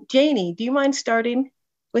 And Janie, do you mind starting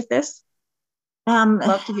with this?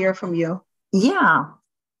 Love to hear from you. Yeah.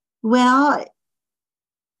 Well,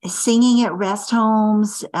 singing at rest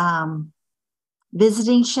homes,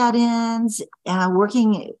 visiting shut-ins,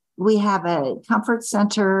 working. We have a comforter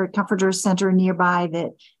center nearby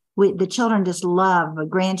that the children just love,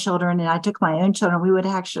 grandchildren, and I took my own children. We would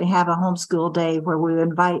actually have a homeschool day where we would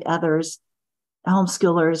invite others,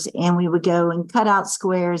 homeschoolers, and we would go and cut out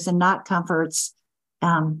squares and knot comforts.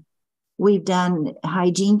 We've done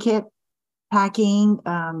hygiene kit packing,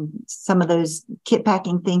 some of those kit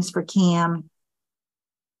packing things for Cam.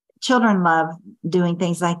 Children love doing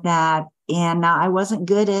things like that. And now I wasn't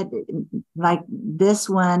good at like this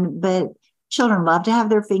one, but children love to have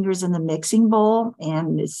their fingers in the mixing bowl.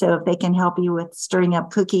 And so if they can help you with stirring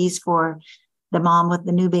up cookies for the mom with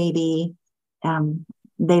the new baby,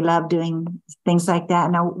 they love doing things like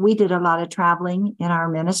that. Now, we did a lot of traveling in our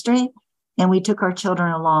ministry, and we took our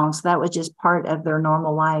children along. So that was just part of their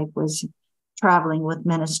normal life, was traveling with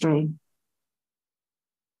ministry.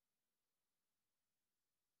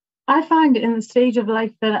 I find in the stage of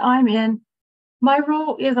life that I'm in, my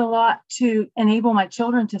role is a lot to enable my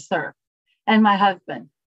children to serve, and my husband.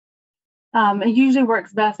 It usually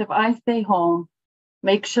works best if I stay home,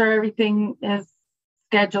 make sure everything is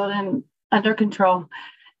scheduled and under control,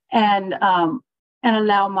 and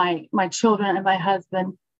allow my children and my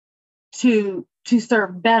husband to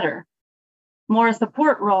serve better, more a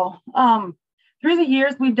support role. Through the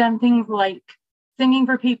years, we've done things like singing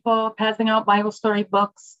for people, passing out Bible story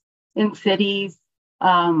books in cities,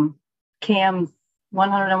 Cam's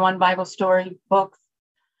 101 Bible story books.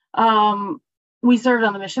 We served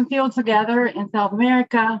on the mission field together in South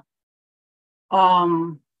America.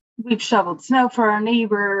 We've shoveled snow for our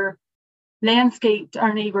neighbor, landscaped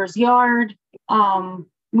our neighbor's yard.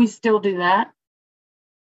 We still do that.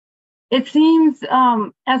 It seems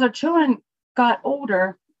as our children got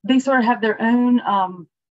older, they sort of have their own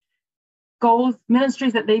goals,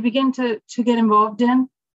 ministries that they begin to get involved in.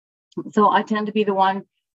 So I tend to be the one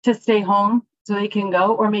to stay home so they can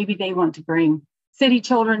go, or maybe they want to bring city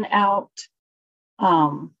children out,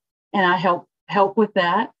 and I help with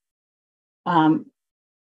that. One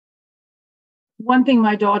thing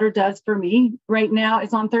my daughter does for me right now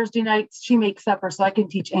is on Thursday nights, she makes supper so I can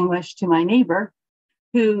teach English to my neighbor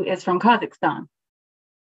who is from Kazakhstan.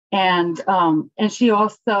 And she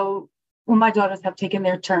also, well, my daughters have taken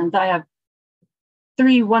their turns. I have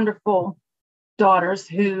 3 wonderful daughters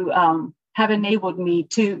who have enabled me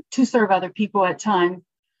to serve other people at times.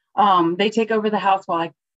 They take over the house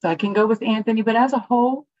so I can go with Anthony. But as a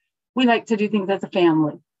whole, we like to do things as a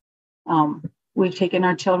family. We've taken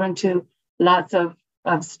our children to lots of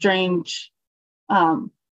strange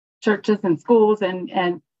churches and schools,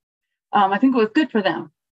 and I think it was good for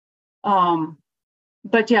them.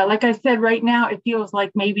 But yeah, like I said, right now it feels like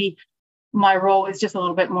maybe my role is just a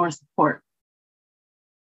little bit more support.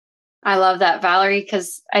 I love that, Valerie,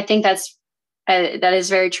 because I think that is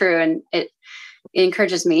very true, and it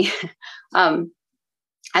encourages me.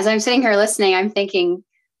 As I'm sitting here listening, I'm thinking,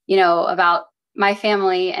 about my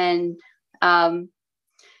family, and I'm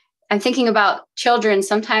thinking about children.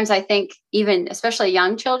 Sometimes I think, even especially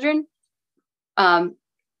young children,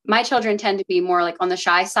 my children tend to be more like on the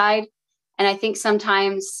shy side. And I think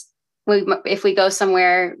sometimes if we go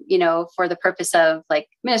somewhere, for the purpose of like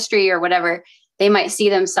ministry or whatever, they might see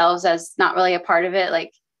themselves as not really a part of it.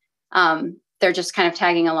 Like they're just kind of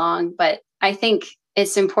tagging along. But I think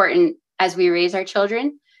it's important as we raise our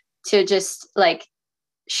children to just like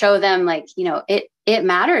show them like, it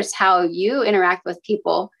matters how you interact with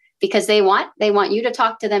people, because they want you to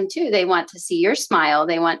talk to them too. They want to see your smile.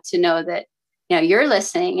 They want to know that, you're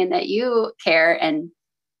listening and that you care. And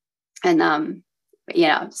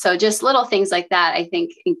so just little things like that, I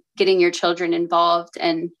think getting your children involved.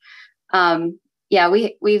 And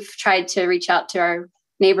we've tried to reach out to our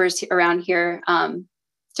neighbors around here,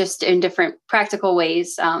 just in different practical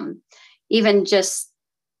ways. Even just,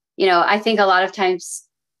 I think a lot of times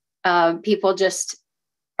people just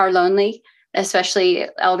are lonely, especially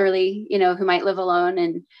elderly, who might live alone.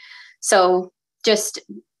 And so just,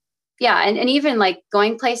 and even like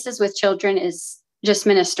going places with children is just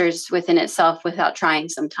ministers within itself without trying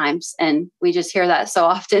sometimes. And we just hear that so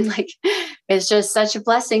often, like, it's just such a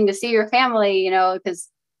blessing to see your family, because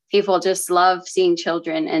people just love seeing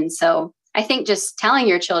children. And so I think just telling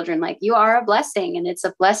your children, like, you are a blessing, and it's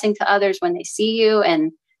a blessing to others when they see you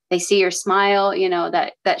and they see your smile,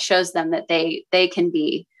 that shows them that they can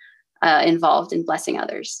be involved in blessing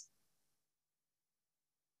others.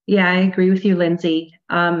 Yeah, I agree with you, Lindsey.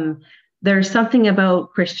 There's something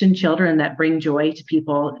about Christian children that bring joy to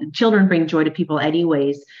people. Children bring joy to people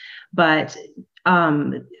anyways, but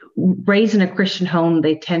raised in a Christian home,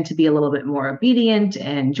 they tend to be a little bit more obedient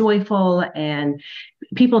and joyful, and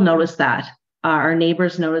people notice that. Our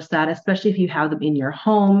neighbors notice that, especially if you have them in your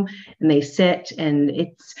home and they sit, and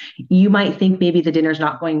you might think maybe the dinner's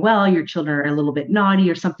not going well, your children are a little bit naughty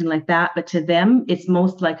or something like that, but to them, it's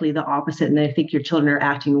most likely the opposite, and they think your children are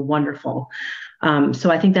acting wonderful.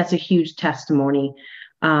 So I think that's a huge testimony.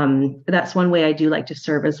 That's one way I do like to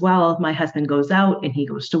serve as well. My husband goes out and he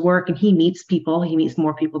goes to work and he meets people. He meets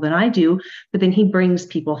more people than I do, but then he brings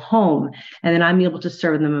people home, and then I'm able to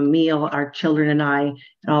serve them a meal. Our children and I,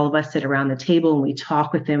 and all of us sit around the table and we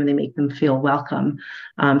talk with them and they make them feel welcome.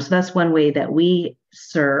 So that's one way that we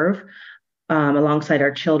serve alongside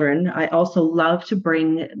our children. I also love to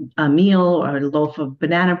bring a meal or a loaf of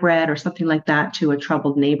banana bread or something like that to a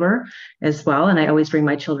troubled neighbor as well. And I always bring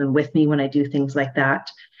my children with me when I do things like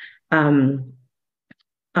that. We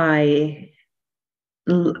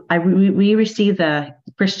receive the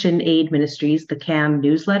Christian Aid Ministries, the CAM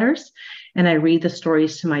newsletters, and I read the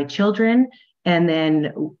stories to my children, and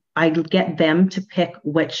then I get them to pick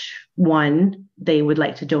which one they would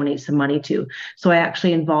like to donate some money to. So I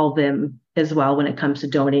actually involve them as well when it comes to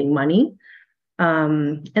donating money.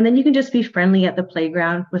 And then you can just be friendly at the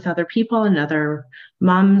playground with other people and other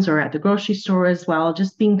moms, or at the grocery store as well,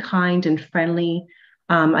 just being kind and friendly.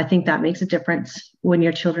 I think that makes a difference when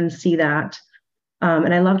your children see that.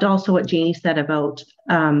 And I loved also what Janie said about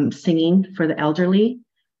singing for the elderly.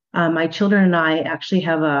 My children and I actually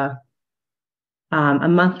have a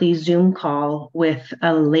monthly Zoom call with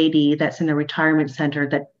a lady that's in a retirement center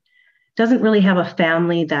that doesn't really have a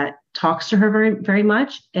family that talks to her very, very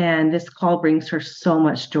much. And this call brings her so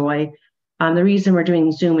much joy. The reason we're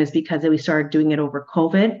doing Zoom is because we started doing it over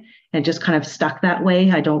COVID and just kind of stuck that way.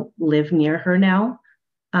 I don't live near her now.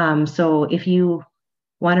 So if you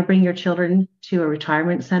want to bring your children to a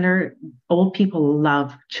retirement center, old people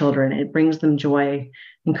love children. It brings them joy.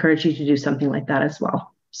 Encourage you to do something like that as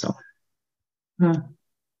well. So.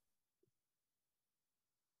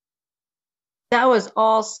 That was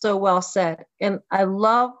all so well said. And I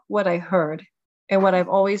love what I heard. And what I've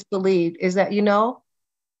always believed is that,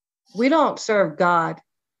 we don't serve God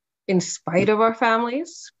in spite of our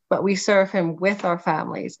families, but we serve him with our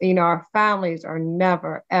families. Our families are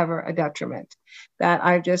never, ever a detriment. That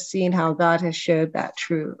I've just seen how God has showed that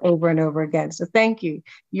true over and over again. So thank you.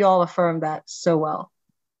 You all affirmed that so well.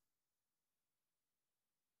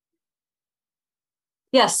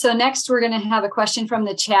 Yes. So next we're going to have a question from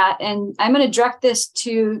the chat, and I'm going to direct this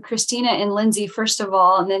to Christina and Lindsey first of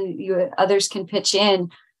all, and then you others can pitch in.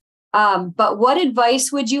 But what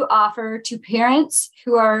advice would you offer to parents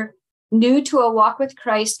who are new to a walk with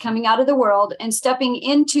Christ, coming out of the world and stepping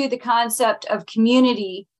into the concept of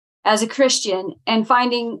community as a Christian and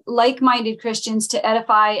finding like-minded Christians to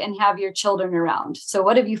edify and have your children around? So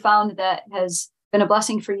what have you found that has been a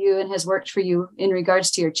blessing for you and has worked for you in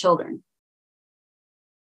regards to your children?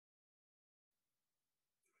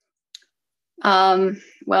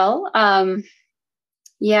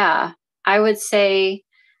 Yeah, I would say,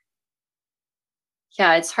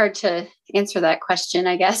 it's hard to answer that question,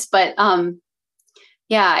 I guess. But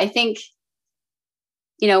I think,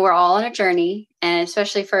 we're all on a journey, and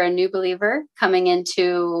especially for a new believer coming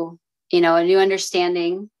into, a new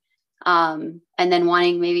understanding, and then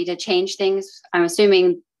wanting maybe to change things. I'm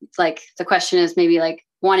assuming like the question is maybe like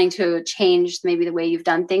wanting to change maybe the way you've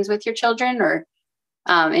done things with your children or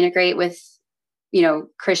integrate with,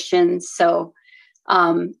 Christians. So,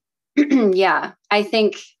 I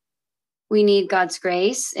think we need God's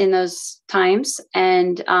grace in those times.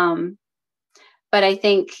 And, but I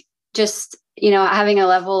think just, having a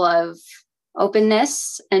level of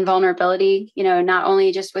openness and vulnerability, not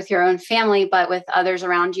only just with your own family, but with others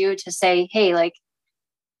around you to say, hey, like,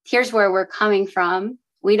 here's where we're coming from.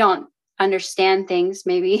 We don't understand things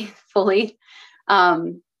maybe fully.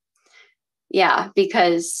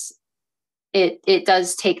 Because it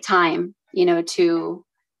does take time, to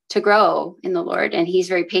grow in the Lord, and he's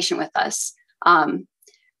very patient with us. But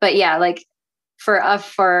like for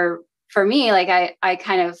me, like I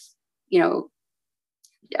kind of,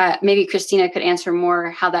 maybe Christina could answer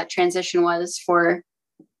more how that transition was for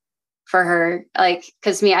her, like,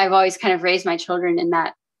 cause I've always kind of raised my children in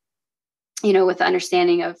that, with the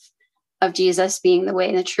understanding of Jesus being the way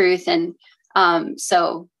and the truth. And, I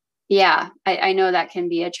know that can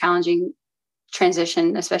be a challenging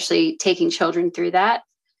transition, especially taking children through that.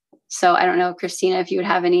 So I don't know, Christina, if you would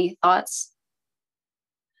have any thoughts.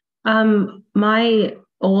 My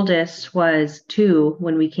oldest was 2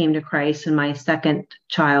 when we came to Christ, and my second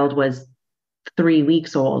child was 3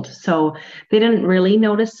 weeks old. So they didn't really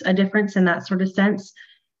notice a difference in that sort of sense.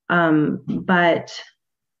 But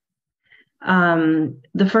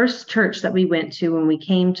the first church that we went to when we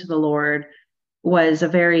came to the Lord was a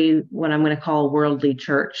very, what I'm going to call, worldly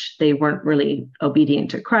church. They weren't really obedient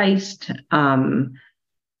to Christ.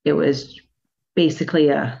 It was basically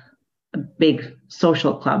a big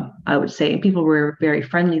social club, I would say. And people were very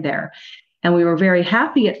friendly there. And we were very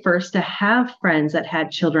happy at first to have friends that had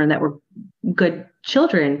children that were good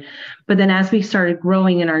children. But then as we started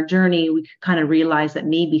growing in our journey, we kind of realized that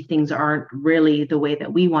maybe things aren't really the way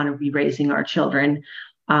that we want to be raising our children,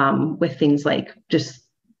 with things like just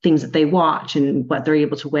things that they watch and what they're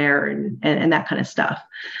able to wear and that kind of stuff.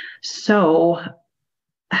 So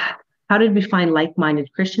how did we find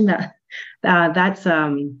like-minded Christian? That's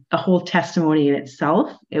a whole testimony in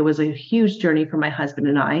itself. It was a huge journey for my husband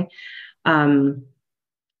and I.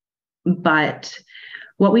 But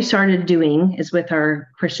what we started doing is, with our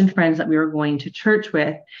Christian friends that we were going to church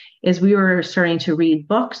with, is we were starting to read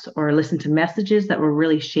books or listen to messages that were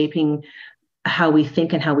really shaping how we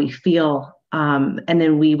think and how we feel. And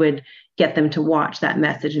then we would get them to watch that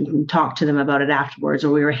message and talk to them about it afterwards,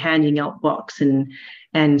 or we were handing out books and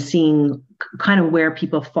seeing kind of where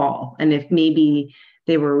people fall. And if maybe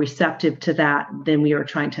they were receptive to that, then we were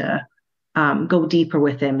trying to go deeper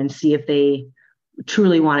with them and see if they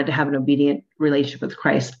truly wanted to have an obedient relationship with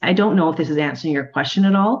Christ. I don't know if this is answering your question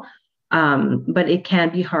at all, but it can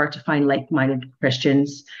be hard to find like-minded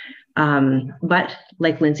Christians. But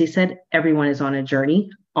like Lindsey said, everyone is on a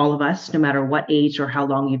journey, all of us, no matter what age or how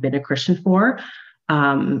long you've been a Christian for.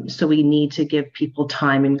 So we need to give people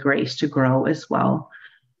time and grace to grow as well.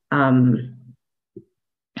 Sorry,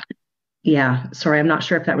 I'm not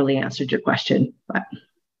sure if that really answered your question, but.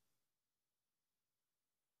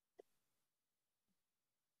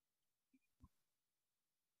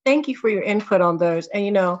 thank you for your input on those.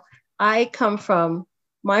 And, I come from,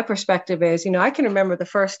 my perspective is, I can remember the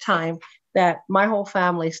first time that my whole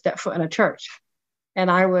family stepped foot in a church.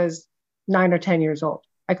 And I was 9 or 10 years old.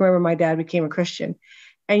 I can remember my dad became a Christian.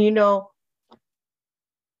 And,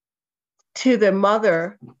 to the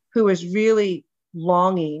mother who was really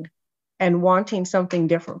longing and wanting something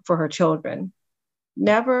different for her children,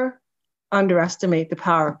 never underestimate the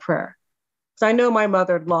power of prayer. Because I know my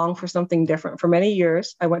mother longed for something different for many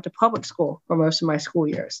years. I went to public school for most of my school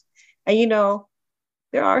years. And, I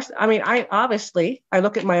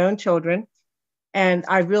look at my own children and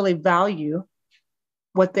I really value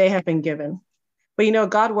what they have been given. But,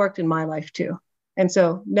 God worked in my life too. And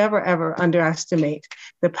so never, ever underestimate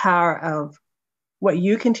the power of what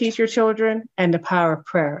you can teach your children and the power of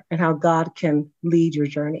prayer and how God can lead your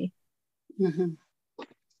journey. Mm-hmm.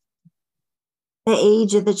 The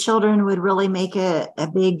age of the children would really make a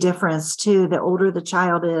big difference too. The older the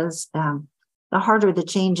child is, the harder the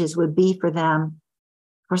changes would be for them.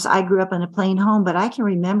 Of course, I grew up in a plain home, but I can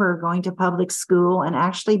remember going to public school and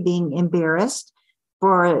actually being embarrassed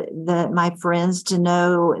for my friends to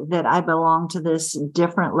know that I belonged to this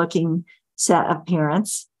different looking set of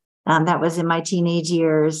parents. That was in my teenage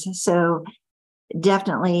years. So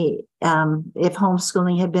definitely, if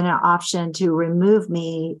homeschooling had been an option to remove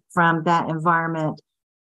me from that environment,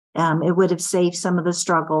 it would have saved some of the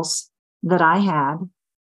struggles that I had.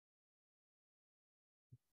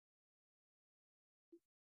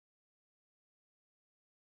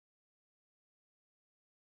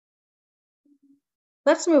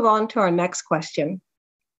 Let's move on to our next question.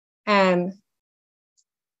 And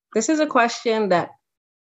this is a question that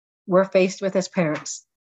we're faced with as parents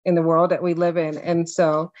in the world that we live in. And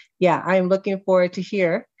so, I'm looking forward to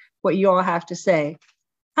hear what you all have to say.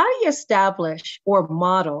 How do you establish or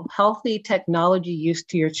model healthy technology use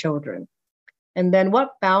to your children? And then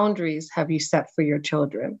what boundaries have you set for your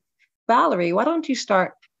children? Valerie, why don't you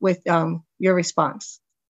start with your response?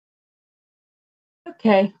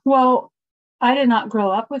 Okay, well, I did not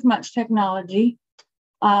grow up with much technology.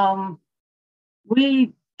 I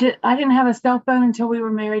didn't have a cell phone until we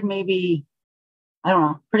were married, maybe, I don't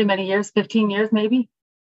know, pretty many years, 15 years, maybe.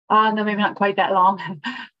 No, maybe not quite that long,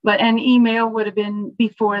 but an email would have been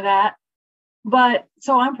before that. But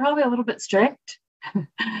so I'm probably a little bit strict.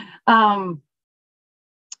 I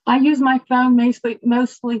use my phone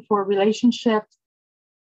mostly for relationships,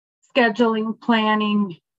 scheduling,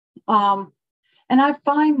 planning. And I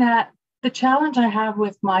find that the challenge I have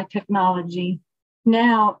with my technology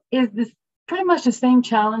now is this pretty much the same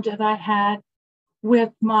challenge as I had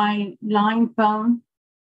with my line phone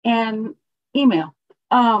and email.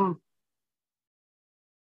 That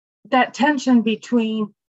tension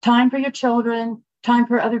between time for your children, time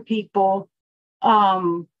for other people.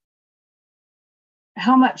 How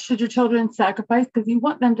much should your children sacrifice? Because you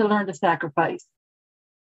want them to learn to sacrifice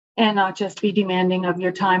and not just be demanding of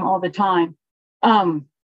your time all the time.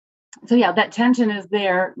 So that tension is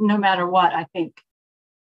there no matter what, I think.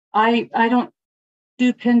 I don't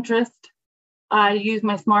do Pinterest. I use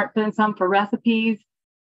my smartphone some for recipes,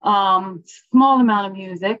 small amount of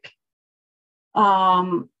music.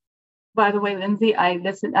 By the way, Lindsey, I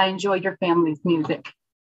enjoy your family's music.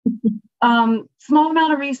 Small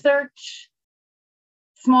amount of research,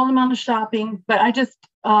 small amount of shopping, but I just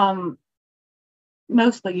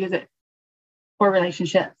mostly use it for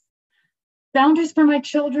relationships. Boundaries for my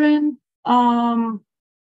children.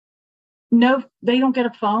 No, they don't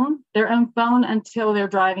get their own phone until they're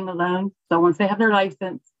driving alone. So once they have their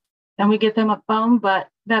license, then we get them a phone, but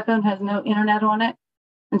that phone has no internet on it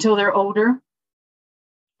until they're older.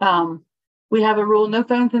 We have a rule, no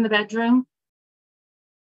phones in the bedroom.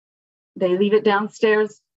 They leave it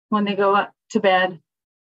downstairs when they go up to bed.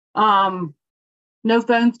 No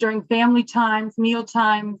phones during family times, meal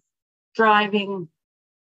times, driving.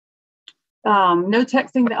 No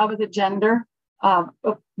texting the opposite gender.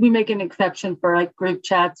 We make an exception for like group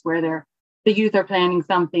chats where the youth are planning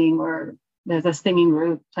something or there's a singing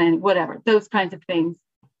group planning, whatever, those kinds of things.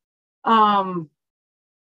 And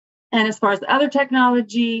as far as other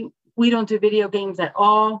technology, we don't do video games at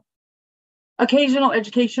all. Occasional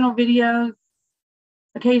educational videos,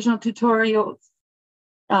 occasional tutorials.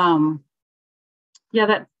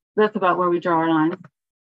 That's about where we draw our lines.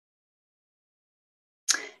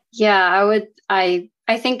 Yeah, I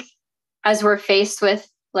think as we're faced with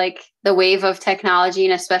like the wave of technology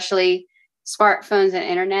and especially smartphones and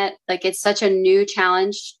internet, like it's such a new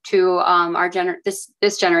challenge to our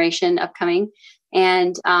this generation upcoming.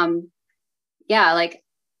 And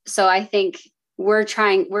so I think we're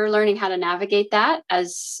learning how to navigate that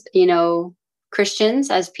as, Christians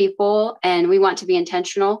as people, and we want to be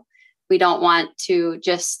intentional. We don't want to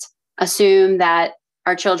just assume that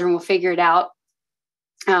our children will figure it out.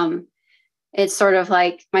 It's sort of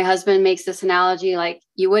like my husband makes this analogy, like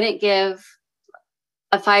you wouldn't give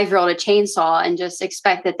a 5-year-old a chainsaw and just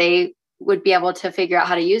expect that they would be able to figure out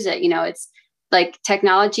how to use it. It's like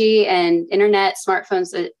technology and internet,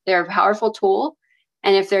 smartphones, they're a powerful tool.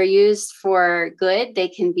 And if they're used for good, they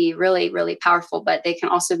can be really, really powerful, but they can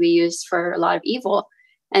also be used for a lot of evil.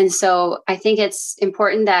 And so I think it's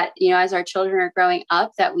important that, as our children are growing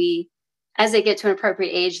up, that we, as they get to an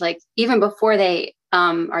appropriate age, like even before they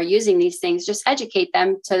are using these things, just educate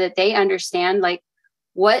them so that they understand like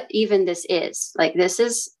what even this is. Like, this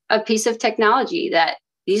is a piece of technology that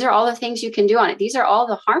these are all the things you can do on it. These are all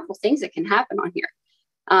the harmful things that can happen on here.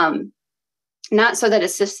 Not so that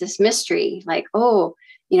it's just this mystery, like, oh,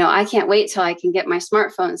 I can't wait till I can get my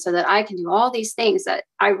smartphone so that I can do all these things that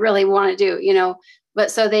I really want to do,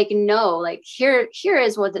 but so they can know, like, here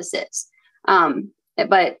is what this is.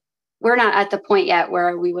 But we're not at the point yet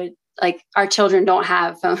where we would, like, our children don't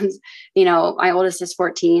have phones. My oldest is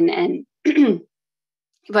 14, and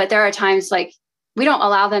but there are times like we don't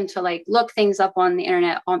allow them to like look things up on the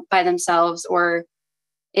internet by themselves, or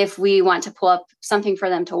if we want to pull up something for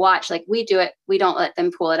them to watch, like we do it, we don't let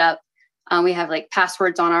them pull it up. We have like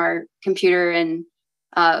passwords on our computer and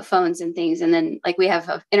phones and things. And then like we have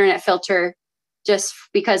an internet filter just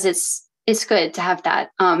because it's good to have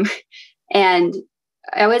that. And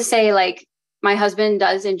I would say like my husband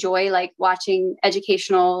does enjoy like watching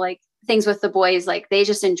educational like things with the boys. Like they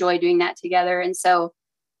just enjoy doing that together. And so,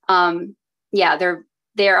 yeah,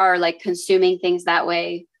 they are like consuming things that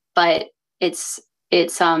way, but it's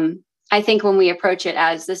I think when we approach it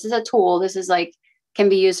as this is a tool, this is like can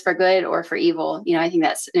be used for good or for evil. I think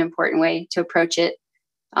that's an important way to approach it.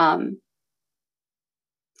 Yeah.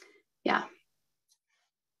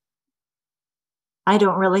 I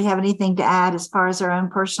don't really have anything to add as far as our own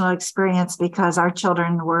personal experience, because our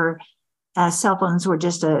children were, cell phones were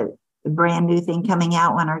just a brand new thing coming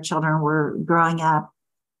out when our children were growing up.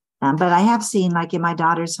 But I have seen, like in my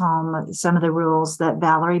daughter's home, some of the rules that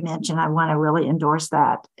Valerie mentioned. I want to really endorse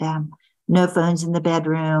that. No phones in the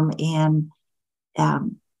bedroom, and,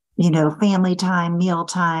 family time, meal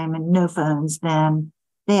time, and no phones. Then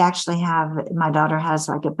they actually my daughter has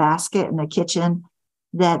like a basket in the kitchen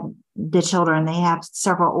that the children, they have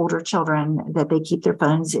several older children that they keep their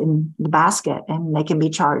phones in the basket and they can be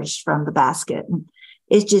charged from the basket. And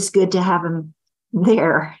it's just good to have them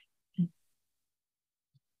there.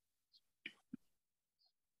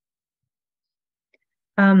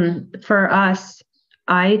 For us,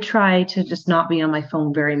 I try to just not be on my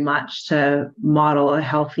phone very much to model a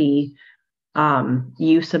healthy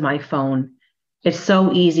use of my phone. It's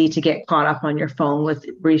so easy to get caught up on your phone with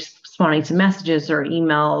responding to messages or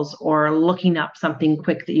emails or looking up something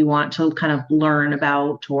quick that you want to kind of learn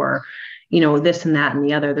about, or, this and that and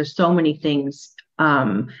the other. There's so many things.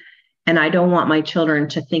 And I don't want my children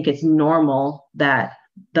to think it's normal that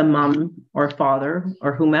the mom or father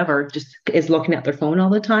or whomever just is looking at their phone all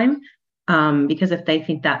the time. Because if they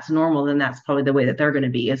think that's normal, then that's probably the way that they're going to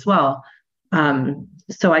be as well.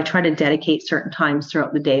 So I try to dedicate certain times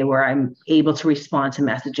throughout the day where I'm able to respond to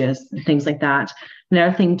messages and things like that.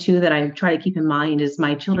 Another thing too that I try to keep in mind is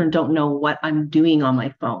my children don't know what I'm doing on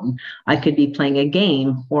my phone. I could be playing a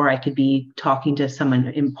game, or I could be talking to someone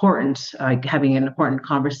important, having an important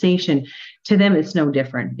conversation. To them, it's no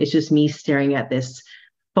different. It's just me staring at this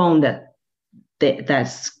phone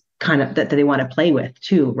that's kind of that they want to play with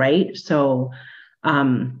too, right? So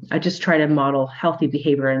I just try to model healthy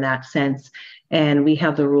behavior in that sense. And we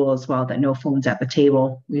have the rule as well that no phones at the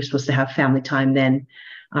table. We're supposed to have family time then.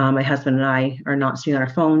 My husband and I are not sitting on our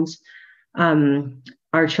phones.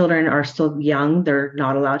 Our children are still young. They're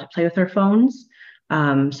not allowed to play with their phones.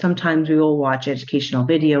 Sometimes we will watch educational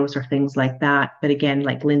videos or things like that. But again,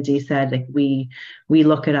 like Lindsey said, like we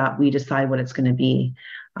look it up, we decide what it's going to be,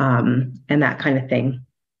 and that kind of thing.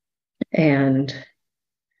 And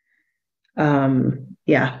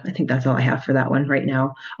yeah, I think that's all I have for that one right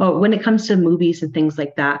now. Oh, when it comes to movies and things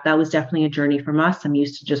like that, that was definitely a journey from us. I'm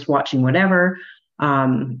used to just watching whatever.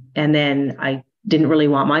 And then I didn't really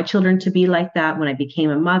want my children to be like that when I became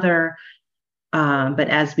a mother. But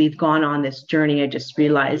as we've gone on this journey, I just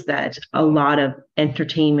realized that a lot of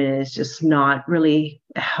entertainment is just not really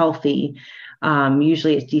healthy.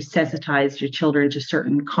 Usually it desensitizes your children to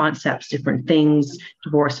certain concepts, different things,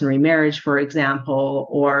 divorce and remarriage, for example,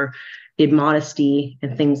 or immodesty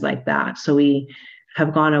and things like that. So we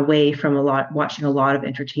have gone away from watching a lot of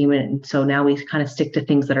entertainment. And so now we kind of stick to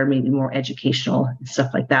things that are maybe more educational and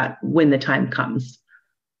stuff like that when the time comes.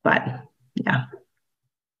 But Yeah.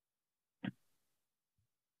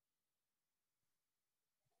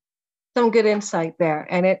 Some good insight there.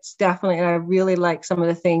 And it's definitely, and I really like some of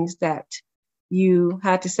the things that you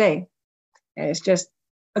had to say. And it's just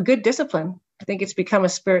a good discipline. I think it's become a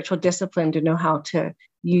spiritual discipline to know how to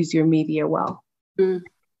use your media well. Mm.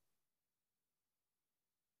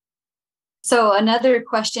 So another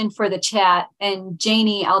question for the chat, and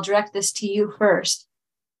Janie, I'll direct this to you first.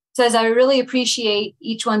 It says, I really appreciate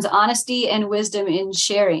each one's honesty and wisdom in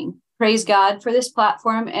sharing. Praise God for this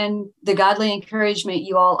platform and the godly encouragement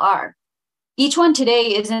you all are. Each one today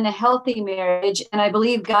is in a healthy marriage, and I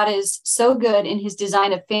believe God is so good in his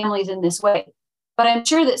design of families in this way. But I'm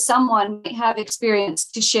sure that someone might have experience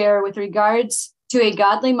to share with regards to a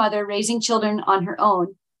godly mother raising children on her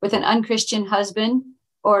own with an unchristian husband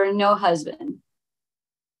or no husband.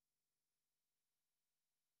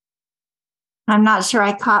 I'm not sure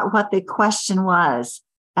I caught what the question was.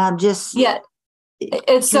 I'll just read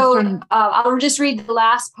the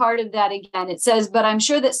last part of that again. It says, but I'm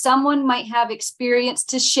sure that someone might have experience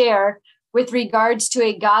to share with regards to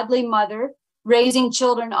a godly mother raising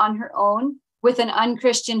children on her own with an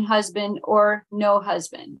unchristian husband or no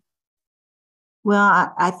husband.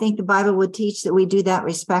 Well, I think the Bible would teach that we do that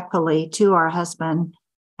respectfully to our husband.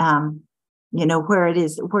 Where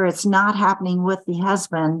it's not happening with the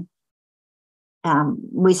husband,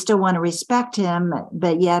 we still want to respect him,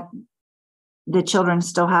 but yet the children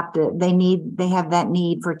still they have that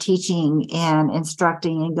need for teaching and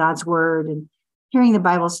instructing in God's word and hearing the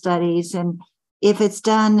Bible studies. And if it's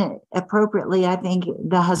done appropriately, I think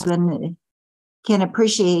the husband can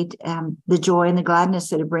appreciate the joy and the gladness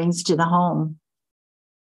that it brings to the home,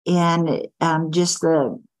 and just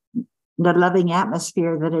the loving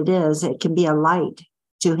atmosphere that it is. It can be a light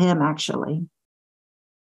to him, actually.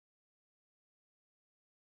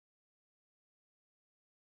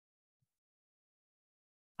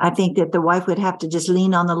 I think that the wife would have to just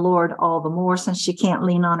lean on the Lord all the more, since she can't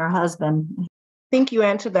lean on her husband. I think you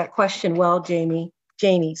answered that question well, Janie,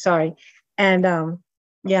 sorry. And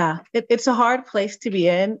it's a hard place to be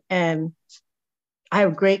in. And I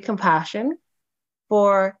have great compassion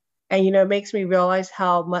for, and, it makes me realize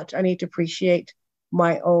how much I need to appreciate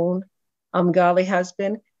my own godly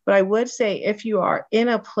husband. But I would say, if you are in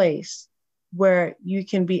a place where you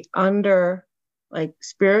can be under like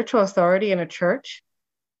spiritual authority in a church,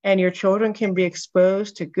 and your children can be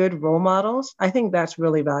exposed to good role models, I think that's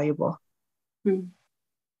really valuable. Hmm.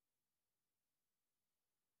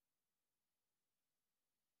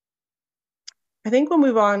 I think we'll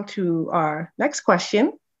move on to our next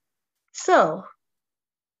question. So,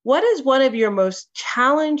 what is one of your most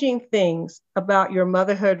challenging things about your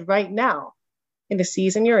motherhood right now in the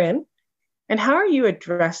season you're in? And how are you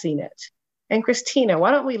addressing it? And Christina, why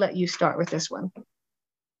don't we let you start with this one?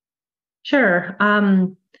 Sure.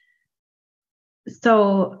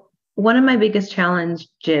 So one of my biggest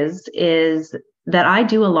challenges is that I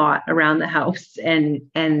do a lot around the house and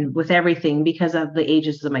with everything because of the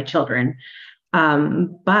ages of my children.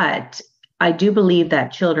 But I do believe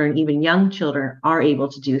that children, even young children, are able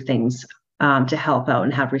to do things to help out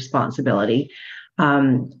and have responsibility.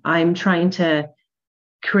 I'm trying to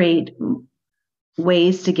create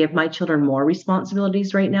ways to give my children more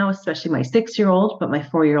responsibilities right now, especially my 6-year-old, but my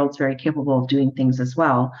 4-year-old is very capable of doing things as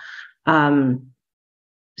well.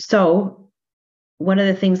 So one of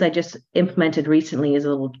the things I just implemented recently is a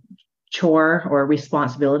little chore or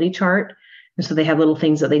responsibility chart. And so they have little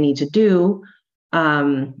things that they need to do.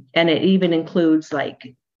 And it even includes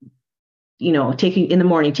taking in the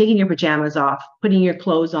morning, taking your pajamas off, putting your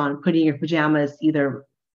clothes on, putting your pajamas either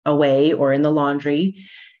away or in the laundry,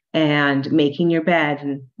 and making your bed.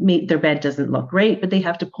 And their bed doesn't look great, but they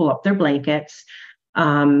have to pull up their blankets,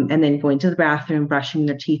 and then going to the bathroom, brushing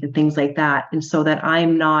their teeth and things like that. And so that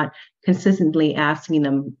I'm not consistently asking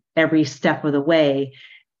them every step of the way,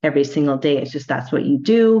 every single day. It's just, that's what you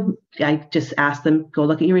do. I just ask them, go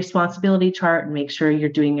look at your responsibility chart and make sure you're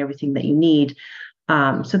doing everything that you need.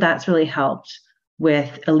 So that's really helped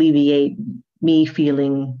with alleviate me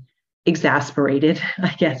feeling exasperated,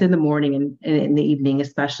 I guess, in the morning and in the evening,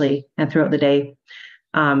 especially, and throughout the day.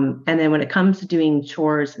 And then when it comes to doing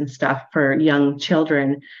chores and stuff for young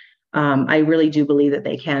children, I really do believe that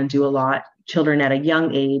they can do a lot. Children at a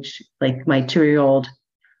young age, like my 2-year-old,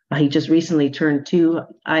 he just recently turned 2.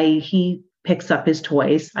 He picks up his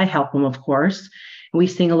toys. I help him, of course. We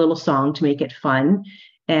sing a little song to make it fun.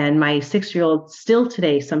 And my 6-year-old still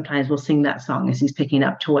today sometimes will sing that song as he's picking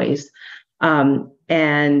up toys.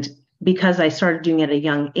 And because I started doing it at a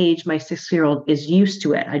young age, my 6-year-old is used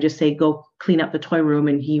to it. I just say, go clean up the toy room,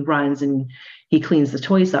 and he runs and he cleans the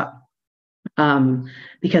toys up.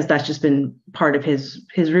 because that's just been part of his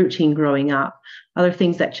routine growing up. Other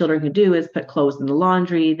things that children can do is put clothes in the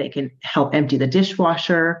laundry. They can help empty the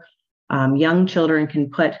dishwasher. Young children can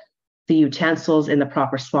put the utensils in the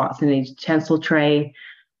proper spots in a utensil tray,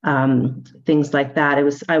 things like that.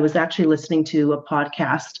 I was actually listening to a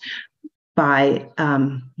podcast by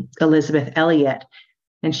Elizabeth Elliott,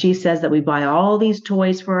 and she says that we buy all these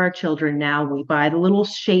toys for our children now. We buy the little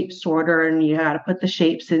shape sorter, and you got to put the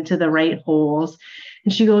shapes into the right holes.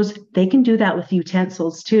 And she goes, they can do that with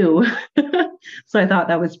utensils too. So I thought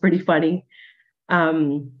that was pretty funny.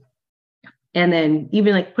 And then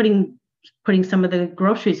even like putting some of the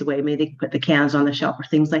groceries away, maybe they can put the cans on the shelf or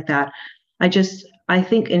things like that. I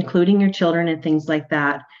think including your children in things like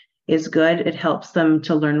that is good. It helps them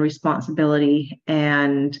to learn responsibility,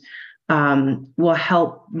 and will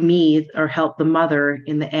help me or help the mother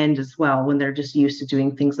in the end as well, when they're just used to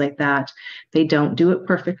doing things like that. They don't do it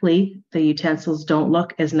perfectly. The utensils don't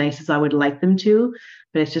look as nice as I would like them to,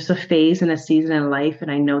 but it's just a phase and a season in life.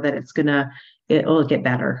 And I know that it will get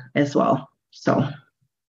better as well. So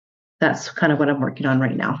that's kind of what I'm working on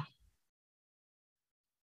right now.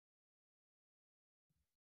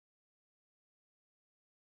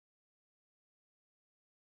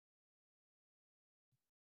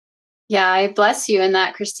 Yeah, I bless you in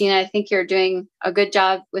that, Christina. I think you're doing a good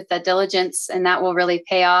job with the diligence, and that will really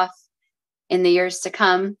pay off in the years to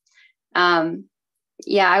come.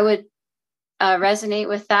 Yeah, I would resonate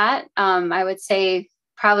with that. I would say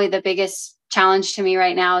probably the biggest challenge to me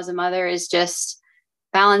right now as a mother is just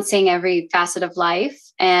balancing every facet of life,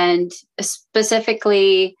 and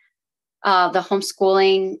specifically the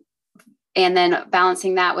homeschooling, and then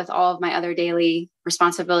balancing that with all of my other daily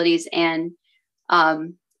responsibilities. And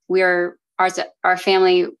our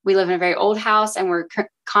family, we live in a very old house, and we're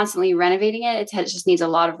constantly renovating it. It just needs a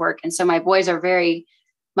lot of work. And so my boys are very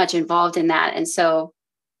much involved in that. And so,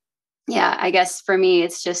 yeah, I guess for me,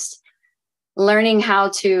 it's just learning how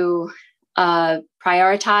to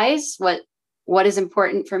prioritize what is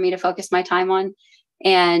important for me to focus my time on.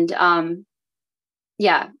 And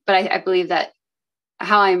but I believe that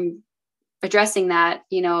how I'm addressing that,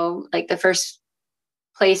 like the first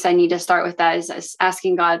place I need to start with that is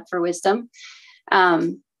asking God for wisdom.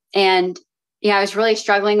 And I was really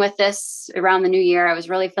struggling with this around the new year. I was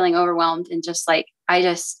really feeling overwhelmed, and I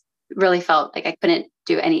just really felt like I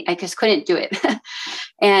just couldn't do it.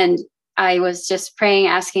 And I was just praying,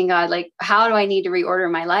 asking God, like, how do I need to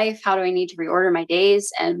reorder my life? How do I need to reorder my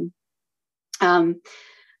days? And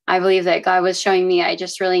I believe that God was showing me I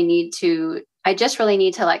just really need to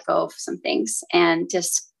let go of some things, and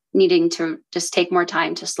just needing to just take more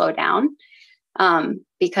time to slow down,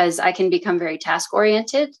 because I can become very task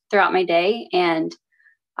oriented throughout my day, and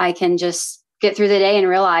I can just get through the day and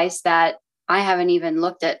realize that I haven't even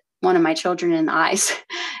looked at one of my children in the eyes,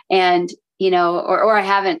 and or I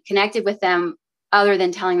haven't connected with them other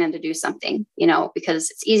than telling them to do something,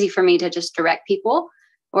 because it's easy for me to just direct people,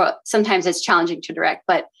 or sometimes it's challenging to direct.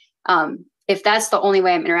 But if that's the only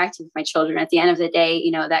way I'm interacting with my children, at the end of the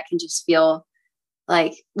day, that can just feel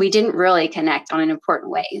like we didn't really connect on an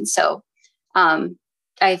important way. And so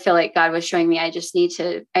I feel like God was showing me I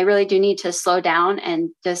really do need to slow down and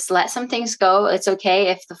just let some things go. It's okay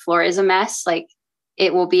if the floor is a mess, like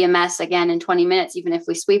it will be a mess again in 20 minutes, even if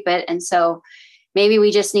we sweep it. And so maybe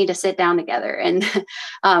we just need to sit down together. And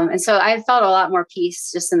so I felt a lot more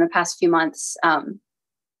peace just in the past few months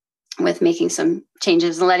with making some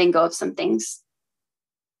changes and letting go of some things.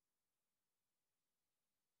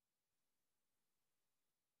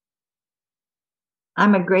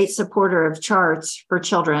 I'm a great supporter of charts for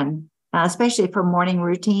children, especially for morning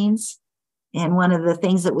routines. And one of the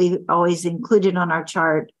things that we always included on our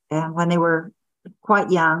chart when they were quite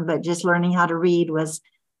young, but just learning how to read, was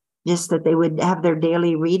just that they would have their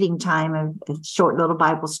daily reading time of a short little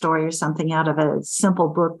Bible story or something out of a simple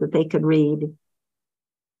book that they could read.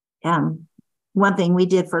 One thing we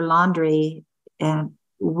did for laundry, I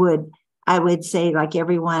would say, like,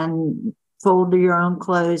 everyone fold your own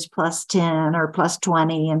clothes plus 10 or plus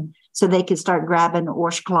 20. And so they could start grabbing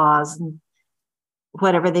washcloths and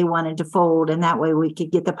whatever they wanted to fold. And that way we could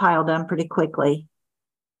get the pile done pretty quickly.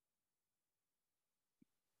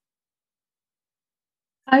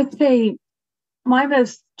 I'd say my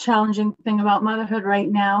most challenging thing about motherhood right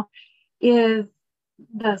now is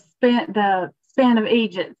the span of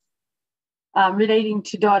ages, relating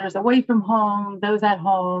to daughters away from home, those at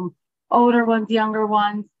home, older ones, younger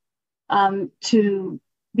ones, to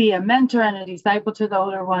be a mentor and a disciple to the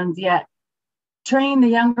older ones, yet train the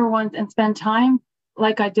younger ones and spend time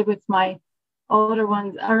like I did with my older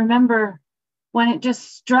ones. I remember when it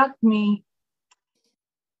just struck me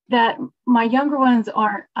that my younger ones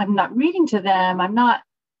I'm not reading to them. I'm not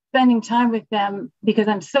spending time with them because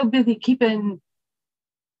I'm so busy keeping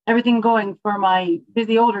everything going for my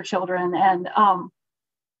busy older children. And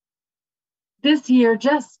this year,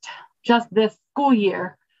 just this school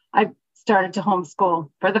year, I started to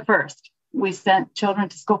homeschool for the first. We sent children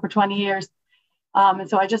to school for 20 years. And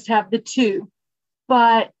so I just have the two.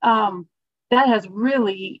 But that has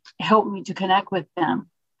really helped me to connect with them.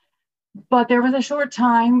 But there was a short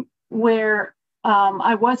time where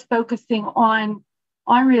I was focusing on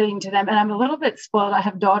reading to them. And I'm a little bit spoiled. I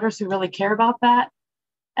have daughters who really care about that.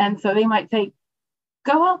 And so they might say,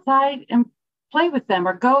 go outside and play with them,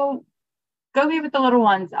 or go be with the little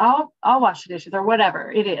ones. I'll wash the dishes, or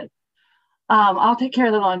whatever it is. I'll take care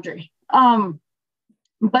of the laundry.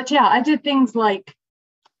 But yeah, I did things like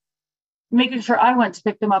making sure I went to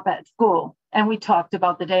pick them up at school, and we talked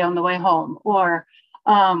about the day on the way home, or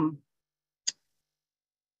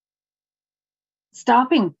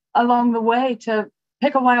stopping along the way to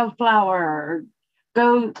pick a wildflower, or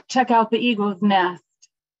go check out the eagle's nest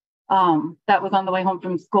that was on the way home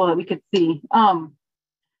from school that we could see.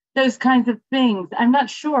 Those kinds of things. I'm not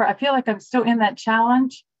sure. I feel like I'm still in that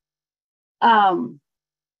challenge.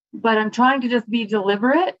 But I'm trying to just be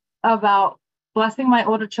deliberate about blessing my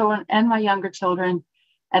older children and my younger children,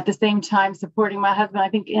 at the same time supporting my husband. I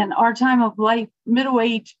think in our time of life, middle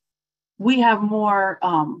age, we have more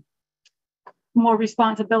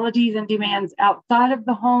responsibilities and demands outside of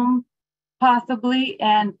the home, possibly.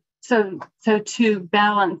 And so to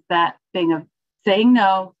balance that thing of saying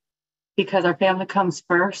no, because our family comes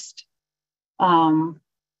first. Yeah,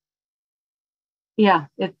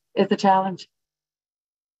 it's a challenge.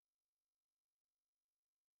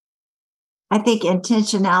 I think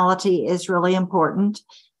intentionality is really important.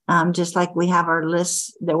 Just like we have our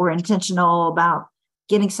lists that we're intentional about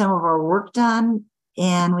getting some of our work done,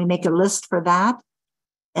 and we make a list for that.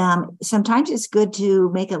 Sometimes it's good to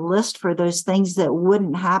make a list for those things that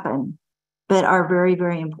wouldn't happen, but are very,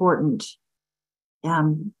 very important.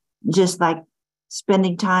 Just like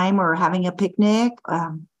spending time or having a picnic,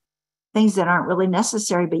 things that aren't really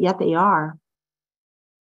necessary, but yet they are.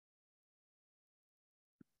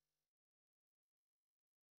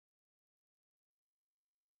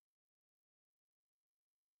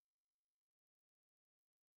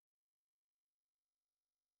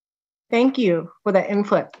 Thank you for that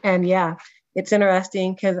input. And yeah, it's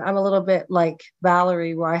interesting because I'm a little bit like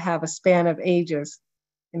Valerie, where I have a span of ages.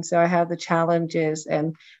 And so I have the challenges.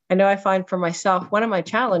 And I know I find for myself, one of my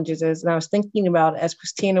challenges is, and I was thinking about as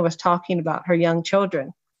Christina was talking about her young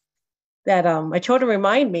children, that my children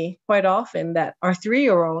remind me quite often that our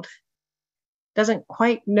 3-year-old doesn't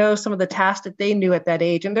quite know some of the tasks that they knew at that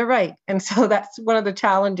age. And they're right. And so that's one of the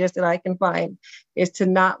challenges that I can find, is to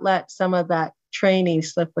not let some of that training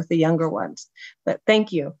slip with the younger ones. But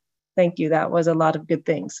thank you. Thank you. That was a lot of good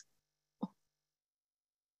things.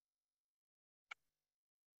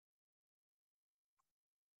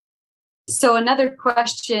 So another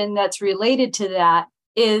question that's related to that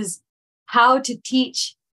is how to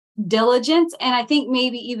teach diligence, and I think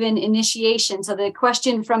maybe even initiation. So the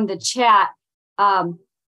question from the chat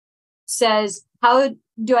says, how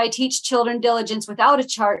do I teach children diligence without a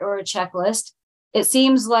chart or a checklist? It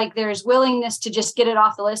seems like there's willingness to just get it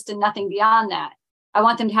off the list and nothing beyond that. I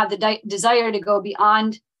want them to have the desire to go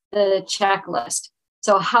beyond the checklist.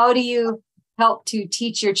 So how do you help to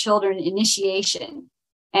teach your children initiation?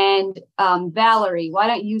 And Valerie, why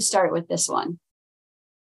don't you start with this one?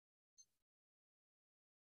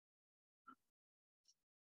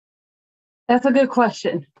 That's a good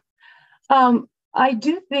question. I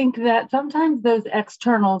do think that sometimes those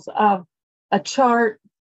externals of a chart,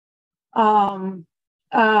 a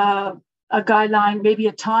guideline, maybe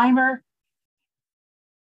a timer,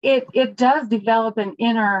 it does develop an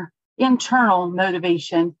internal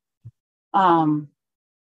motivation.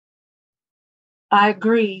 I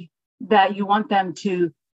agree that you want them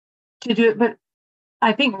to do it, but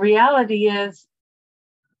I think reality is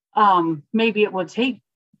maybe it will take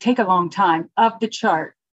a long time of the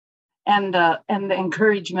chart and the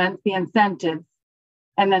encouragement, the incentives,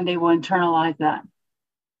 and then they will internalize that.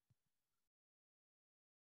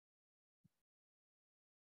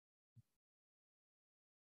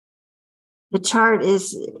 The chart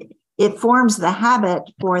it forms the habit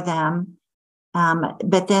for them,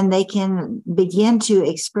 but then they can begin to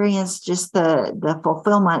experience just the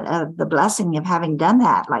fulfillment of the blessing of having done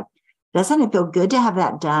that. Like, doesn't it feel good to have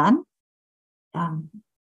that done?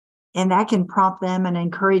 And that can prompt them and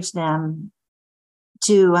encourage them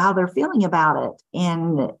to how they're feeling about it,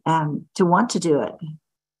 and to want to do it.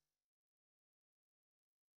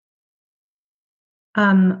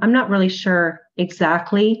 I'm not really sure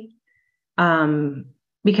exactly,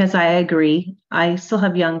 because I agree. I still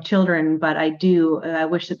have young children, but I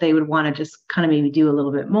wish that they would want to just kind of maybe do a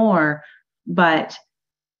little bit more. But,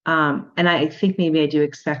 and I think maybe I do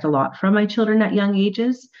expect a lot from my children at young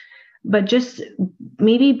ages, but just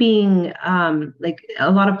maybe being like a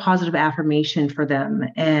lot of positive affirmation for them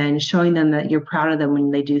and showing them that you're proud of them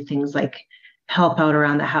when they do things like help out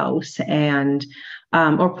around the house, and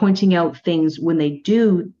or pointing out things when they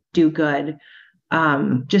do good,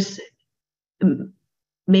 just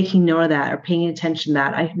making note of that or paying attention to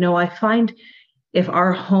that. I know I find if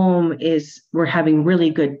our home we're having really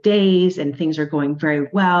good days and things are going very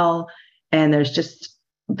well, and there's just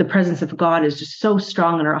the presence of God is just so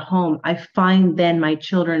strong in our home, I find then my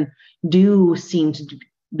children do seem to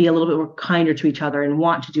be a little bit more kinder to each other and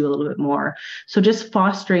want to do a little bit more. So just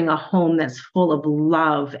fostering a home that's full of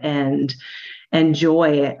love and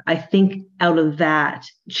joy, I think out of that,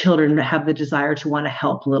 children have the desire to want to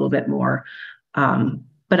help a little bit more.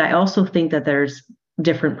 But I also think that there's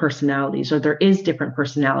different personalities, or there is different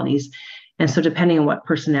personalities. And so depending on what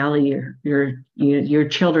personality your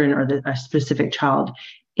children or a specific child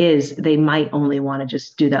is, they might only want to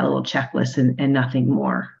just do that little checklist and nothing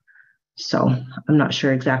more. So I'm not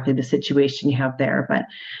sure exactly the situation you have there, but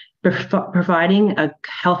providing a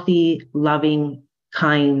healthy, loving,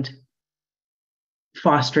 kind,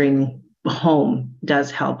 fostering home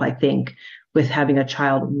does help, I think, with having a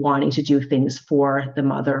child wanting to do things for the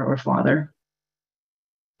mother or father.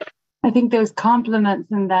 I think those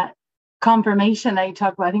compliments and that confirmation that you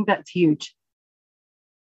talk about, I think that's huge.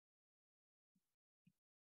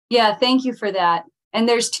 Yeah, thank you for that. And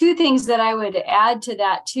there's two things that I would add to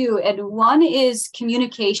that too. And one is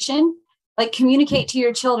communication, like communicate to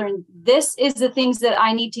your children. This is the things that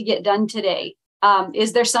I need to get done today.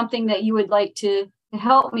 Is there something that you would like to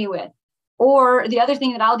help me with? Or the other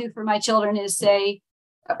thing that I'll do for my children is say,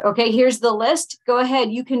 okay, here's the list. Go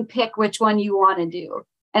ahead. You can pick which one you want to do,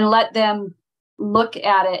 and let them look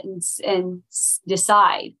at it and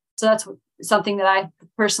decide. So that's something that I've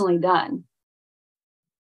personally done.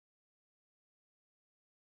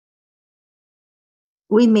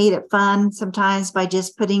 We made it fun sometimes by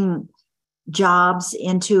just putting jobs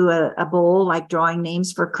into a bowl, like drawing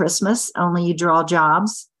names for Christmas, only you draw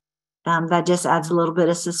jobs. That just adds a little bit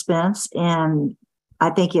of suspense. And I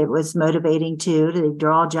think it was motivating too, to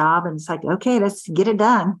draw a job. And it's like, okay, let's get it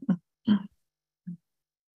done.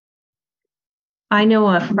 I know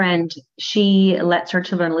a friend, she lets her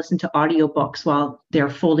children listen to audiobooks while they're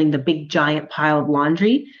folding the big giant pile of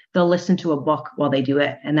laundry. They'll listen to a book while they do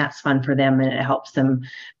it, and that's fun for them, and it helps them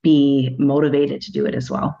be motivated to do it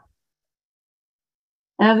as well.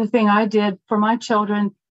 Another thing I did for my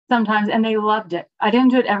children sometimes, and they loved it. I didn't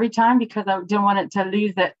do it every time because I didn't want it to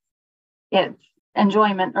lose its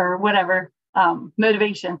enjoyment or whatever,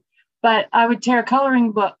 motivation. But I would tear a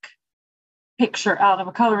coloring book picture out of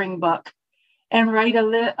a coloring book and write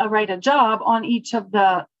a job on each of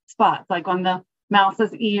the spots, like on the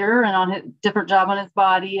mouse's ear and on a different job on his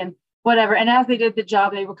body and whatever. And as they did the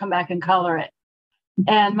job, they would come back and color it.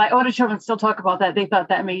 And my older children still talk about that. They thought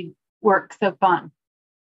that made work so fun.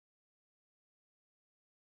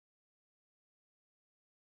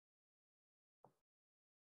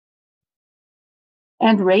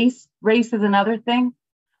 And race is another thing.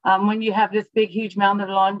 When you have this big, huge mound of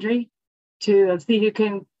laundry, to see who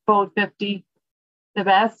can fold 50 the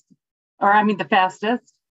best, or I mean the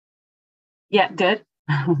fastest. Yeah, good.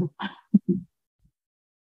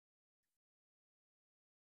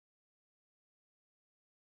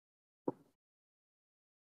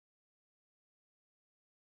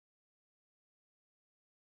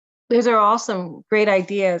 These are awesome, great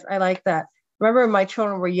ideas. I like that. Remember, my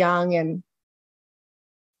children were young and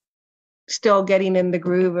still getting in the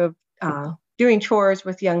groove of doing chores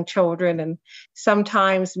with young children. And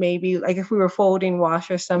sometimes maybe like if we were folding,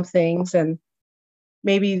 wash or some things, and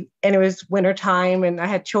it was wintertime and I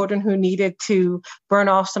had children who needed to burn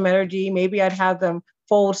off some energy, maybe I'd have them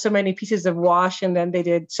fold so many pieces of wash and then they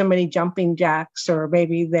did so many jumping jacks, or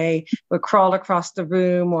maybe they would crawl across the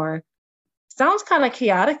room. Or sounds kind of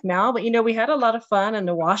chaotic now, but we had a lot of fun and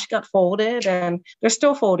the wash got folded and they're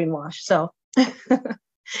still folding wash. So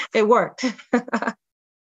it worked.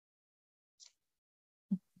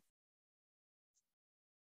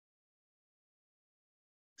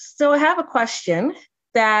 So I have a question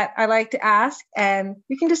that I like to ask, and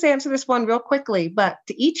you can just answer this one real quickly, but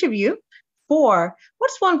to each of you,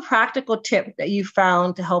 what's one practical tip that you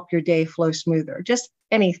found to help your day flow smoother? Just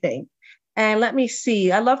anything. And let me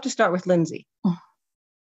see. I'd love to start with Lindsey.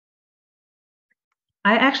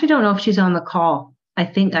 I actually don't know if she's on the call. I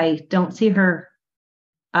think I don't see her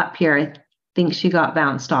up here. I think she got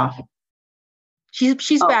bounced off.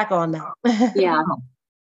 She's back on now. Yeah.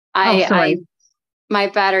 My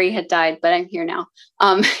battery had died, but I'm here now.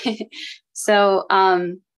 So,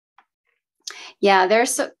 yeah,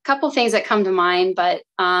 there's a couple things that come to mind, but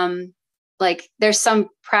like there's some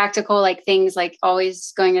practical like things like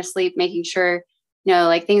always going to sleep, making sure,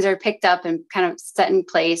 like things are picked up and kind of set in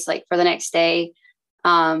place like for the next day.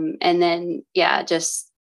 And then, yeah,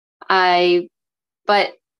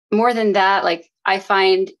 but more than that, like I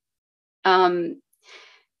find that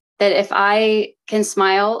if I can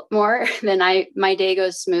smile more, then my day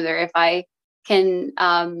goes smoother. If I can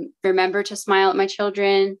remember to smile at my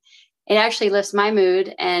children, it actually lifts my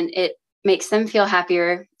mood and it makes them feel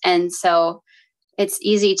happier. And so it's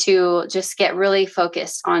easy to just get really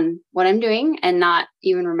focused on what I'm doing and not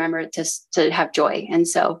even remember to have joy. And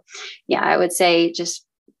so, yeah, I would say just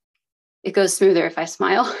it goes smoother if I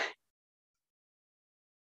smile.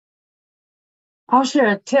 I'll share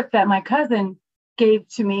a tip that my cousin gave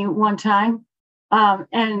to me one time.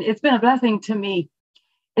 And it's been a blessing to me.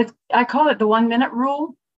 I call it the 1 minute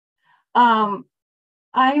rule.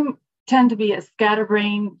 I tend to be a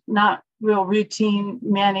scatterbrain, not real routine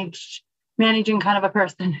managing kind of a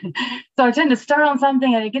person. So I tend to start on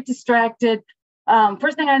something and I get distracted.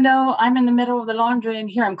 First thing I know, I'm in the middle of the laundry and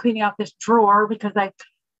here I'm cleaning out this drawer because I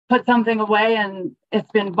put something away and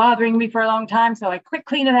it's been bothering me for a long time. So I quick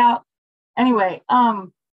clean it out. Anyway,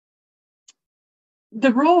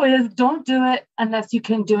 the rule is don't do it unless you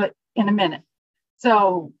can do it in a minute.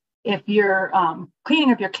 So if you're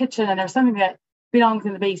cleaning up your kitchen and there's something that belongs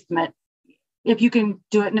in the basement, if you can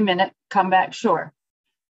do it in a minute, come back, sure.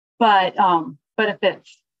 But if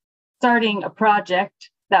it's starting a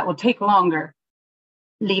project that will take longer,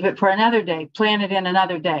 leave it for another day, plan it in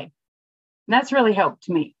another day. And that's really helped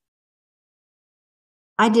me.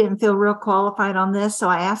 I didn't feel real qualified on this, so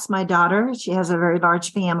I asked my daughter. She has a very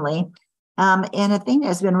large family. And a thing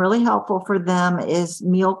that's been really helpful for them is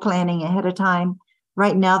meal planning ahead of time.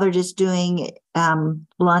 Right now, they're just doing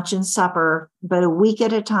lunch and supper, but a week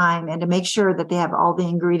at a time, and to make sure that they have all the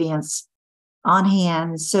ingredients on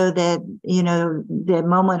hand so that, the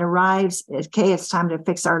moment arrives, okay, it's time to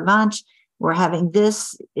fix our lunch. We're having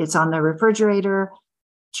this, it's on the refrigerator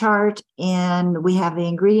chart, and we have the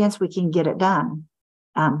ingredients, we can get it done.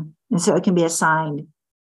 And so it can be assigned.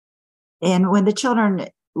 And when the children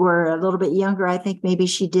were a little bit younger, I think maybe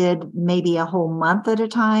she did maybe a whole month at a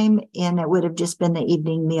time, and it would have just been the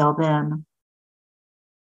evening meal then.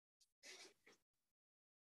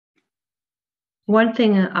 One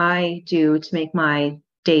thing I do to make my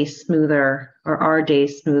day smoother or our day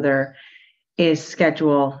smoother is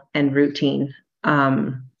schedule and routine.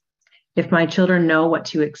 If my children know what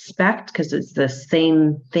to expect, because it's the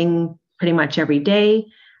same thing pretty much every day,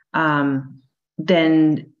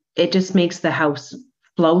 then it just makes the house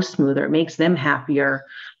flow smoother. It makes them happier.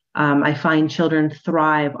 I find children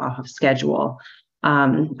thrive off of schedule.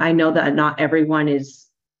 I know that not everyone is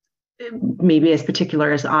maybe as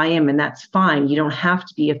particular as I am, and that's fine. You don't have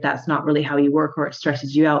to be if that's not really how you work or it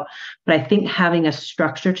stresses you out. But I think having a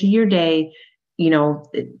structure to your day,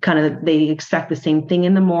 they expect the same thing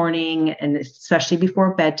in the morning, and especially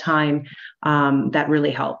before bedtime, that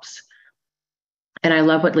really helps. And I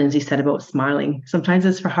love what Lindsey said about smiling. Sometimes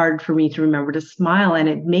it's hard for me to remember to smile, and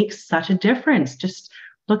it makes such a difference. Just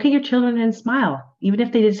look at your children and smile. Even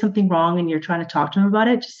if they did something wrong and you're trying to talk to them about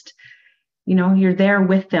it, just, you're there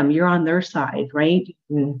with them. You're on their side, right?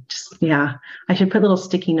 And just, yeah, I should put little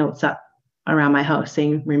sticky notes up around my house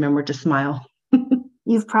saying, remember to smile.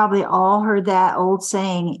 You've probably all heard that old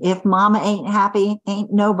saying, if mama ain't happy,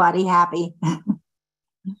 ain't nobody happy.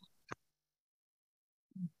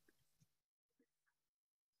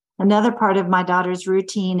 Another part of my daughter's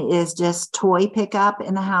routine is just toy pickup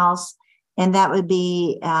in the house. And that would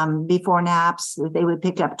be before naps, they would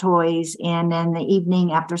pick up toys. And then the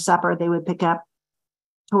evening after supper, they would pick up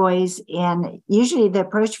toys. And usually the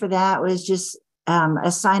approach for that was just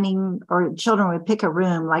assigning, or children would pick a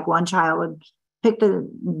room, like one child would pick the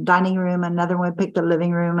dining room, another one would pick the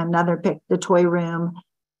living room, another pick the toy room.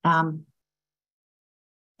 And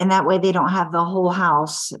that way they don't have the whole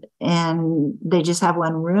house and they just have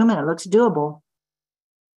one room and it looks doable.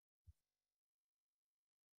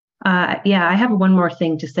 Yeah, I have one more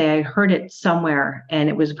thing to say. I heard it somewhere and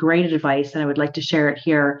it was great advice and I would like to share it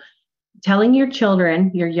here. Telling your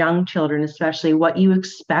children, your young children especially, what you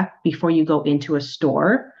expect before you go into a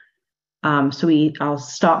store. I'll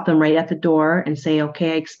stop them right at the door and say,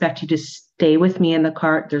 okay, I expect you to stay with me in the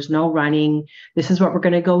cart. There's no running. This is what we're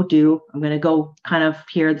going to go do. I'm going to go kind of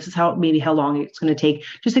here. This is how long it's going to take.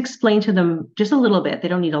 Just explain to them just a little bit. They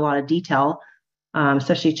don't need a lot of detail,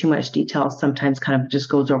 especially too much detail sometimes kind of just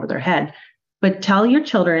goes over their head. But tell your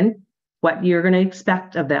children what you're going to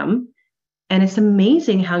expect of them. And it's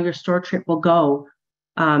amazing how your store trip will go.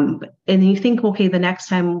 And you think, okay, the next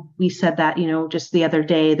time we said that, just the other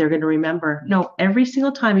day, they're going to remember. No, every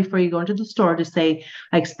single time before you go into the store, to say,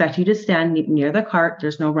 I expect you to stand near the cart.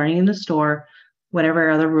 There's no running in the store, whatever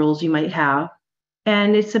other rules you might have.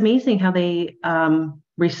 And it's amazing how they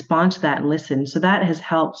respond to that and listen. So that has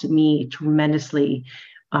helped me tremendously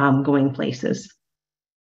going places.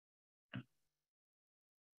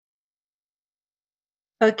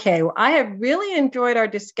 Okay, well, I have really enjoyed our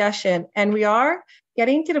discussion, and we are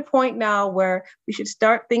getting to the point now where we should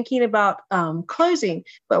start thinking about closing.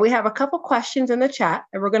 But we have a couple questions in the chat,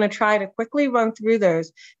 and we're going to try to quickly run through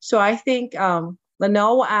those. So I think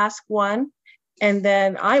Linnell will ask one, and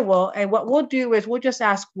then I will. And what we'll do is we'll just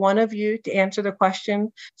ask one of you to answer the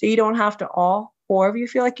question, so you don't have to all four of you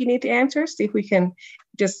feel like you need to answer. See if we can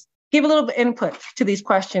just give a little bit input to these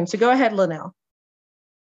questions. So go ahead, Linnell.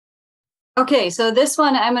 Okay, so this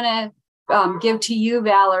one I'm going to give to you,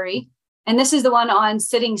 Valerie. And this is the one on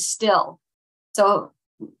sitting still. So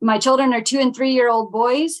my children are 2 and 3-year-old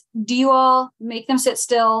boys. Do you all make them sit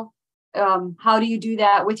still? How do you do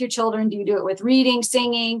that with your children? Do you do it with reading,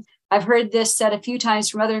 singing? I've heard this said a few times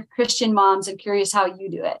from other Christian moms. I'm curious how you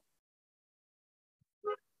do it.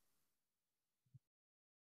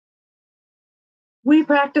 We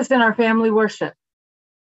practice in our family worship.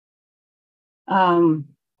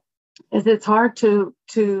 It's hard to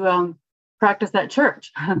practice at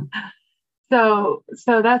church. So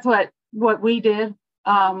that's what we did.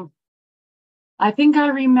 I think I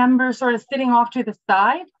remember sort of sitting off to the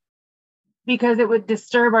side because it would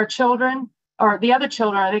disturb our children or the other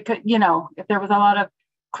children. Or they could, if there was a lot of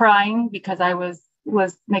crying because I was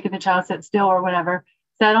making the child sit still or whatever,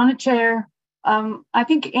 sat on a chair. I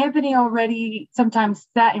think Anthony already sometimes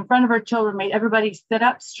sat in front of our children, made everybody sit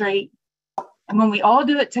up straight. And when we all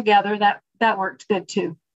do it together, that worked good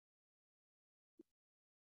too.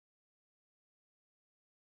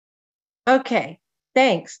 Okay,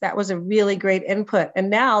 thanks. That was a really great input. And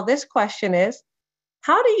now this question is,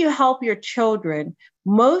 how do you help your children,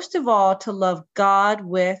 most of all, to love God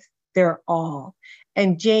with their all?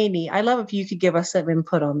 And Janie, I'd love if you could give us some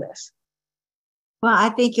input on this. Well, I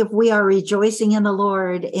think if we are rejoicing in the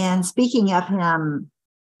Lord and speaking of Him,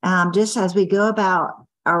 just as we go about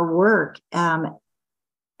our work,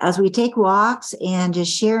 as we take walks and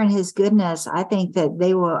just share in His goodness, I think that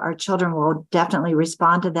our children will definitely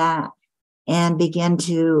respond to that and begin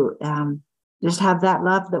to just have that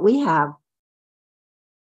love that we have.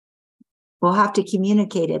 We'll have to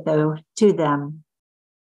communicate it, though, to them.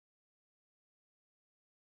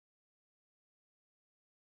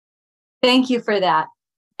 Thank you for that.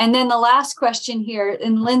 And then the last question here,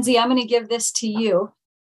 and Lindsey, I'm going to give this to you.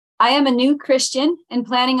 I am a new Christian and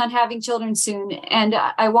planning on having children soon. And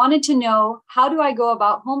I wanted to know, how do I go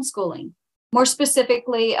about homeschooling? More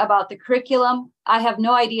specifically about the curriculum. I have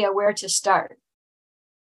no idea where to start.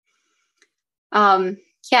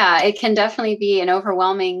 Yeah, it can definitely be an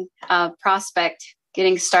overwhelming prospect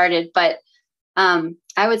getting started. But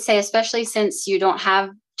I would say, especially since you don't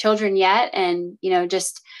have children yet, and,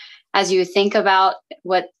 just as you think about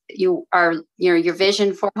what you are, your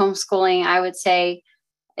vision for homeschooling, I would say,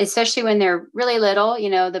 especially when they're really little,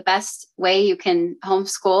 the best way you can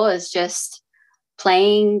homeschool is just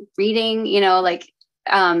playing, reading,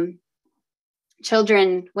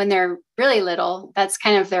 children, when they're really little, that's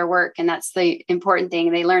kind of their work. And that's the important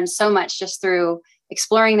thing. They learn so much just through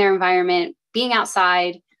exploring their environment, being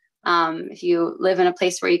outside. If you live in a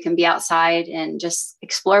place where you can be outside and just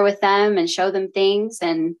explore with them and show them things.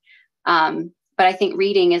 And, but I think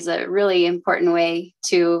reading is a really important way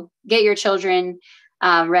to get your children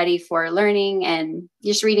ready for learning and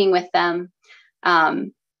just reading with them.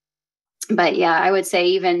 But yeah, I would say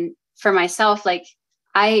even for myself, now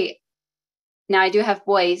I do have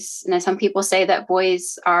boys, and some people say that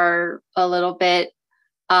boys are a little bit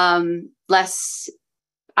less,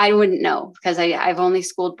 I wouldn't know because I've only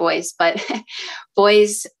schooled boys, but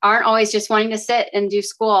boys aren't always just wanting to sit and do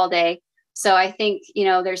school all day. So I think,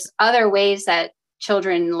 there's other ways that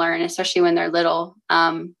children learn, especially when they're little.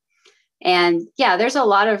 And yeah, there's a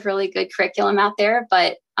lot of really good curriculum out there,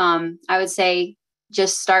 but I would say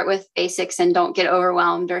just start with basics and don't get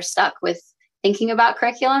overwhelmed or stuck with thinking about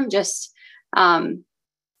curriculum. Just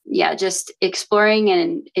exploring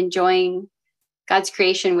and enjoying God's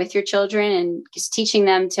creation with your children and just teaching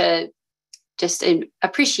them to just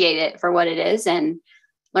appreciate it for what it is and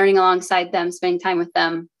learning alongside them, spending time with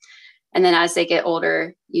them. And then as they get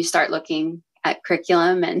older, you start looking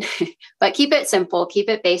curriculum, and but keep it simple, keep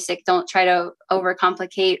it basic. Don't try to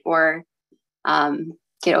overcomplicate or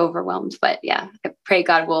get overwhelmed. But yeah, I pray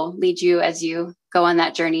God will lead you as you go on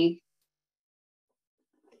that journey.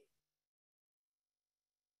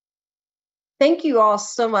 Thank you all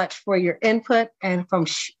so much for your input and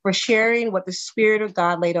for sharing what the Spirit of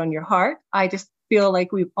God laid on your heart. I just feel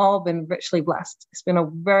like we've all been richly blessed. It's been a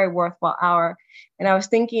very worthwhile hour. And I was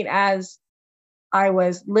thinking as I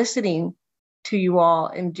was listening to you all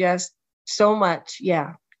and just so much,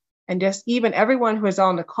 and just even everyone who is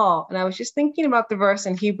on the call. And I was just thinking about the verse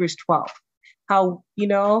in Hebrews 12, how,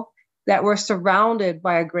 that we're surrounded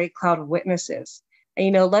by a great cloud of witnesses.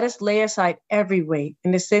 And, let us lay aside every weight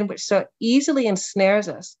and the sin which so easily ensnares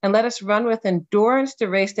us, and let us run with endurance the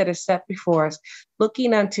race that is set before us,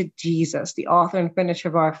 looking unto Jesus, the author and finisher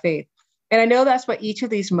of our faith. And I know that's what each of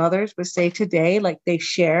these mothers would say today, like they've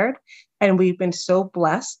shared, and we've been so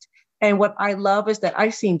blessed. And what I love is that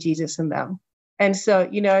I've seen Jesus in them. And so,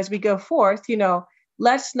 as we go forth,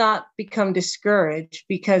 let's not become discouraged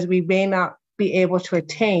because we may not be able to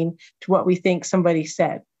attain to what we think somebody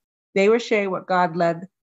said. They were sharing what God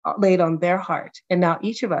laid on their heart. And now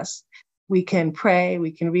each of us, we can pray,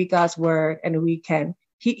 we can read God's word, and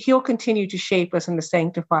He'll continue to shape us and to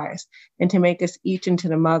sanctify us and to make us each into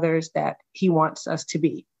the mothers that He wants us to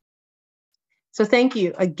be. So thank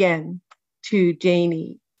you again to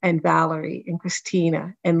Janie and Valerie and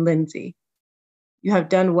Christina and Lindsey. You have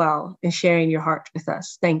done well in sharing your heart with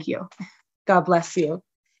us. Thank you. God bless you.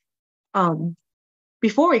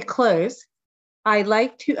 Before we close, I'd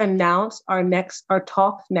like to announce our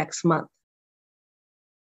talk next month.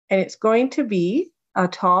 And it's going to be a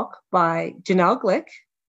talk by Janelle Glick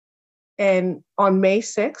and on May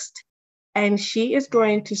 6th. And she is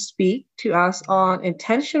going to speak to us on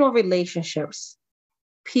intentional relationships,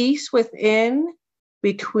 peace within,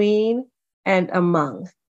 between, and among.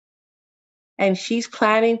 And she's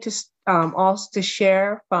planning to also to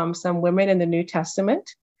share from some women in the New Testament,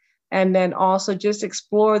 and then also just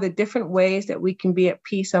explore the different ways that we can be at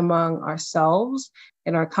peace among ourselves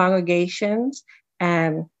and our congregations.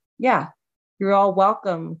 And you're all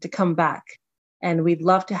welcome to come back. And we'd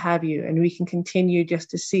love to have you, and we can continue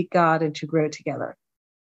just to seek God and to grow together.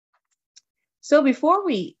 So before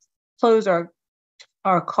we close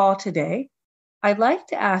our call today, I'd like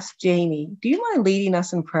to ask Janie, do you mind leading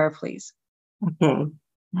us in prayer, please? Okay.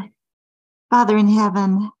 Father in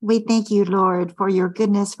heaven, we thank you, Lord, for your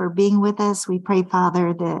goodness, for being with us. We pray,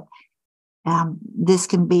 Father, that this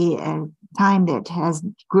can be a time that has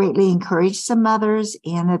greatly encouraged some mothers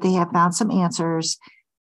and that they have found some answers.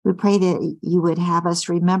 We pray that you would have us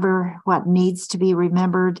remember what needs to be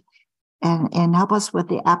remembered and help us with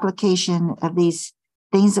the application of these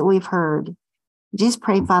things that we've heard. Just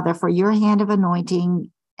pray, Father, for your hand of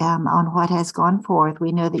anointing on what has gone forth.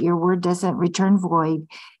 We know that your word doesn't return void.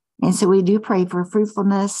 And so we do pray for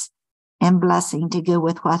fruitfulness and blessing to go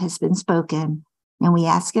with what has been spoken. And we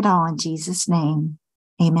ask it all in Jesus' name.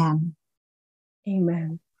 Amen.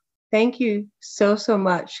 Amen. Thank you so, so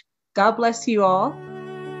much. God bless you all.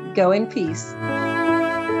 Go in peace.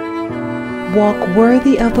 Walk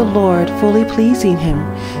worthy of the Lord, fully pleasing Him,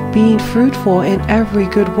 being fruitful in every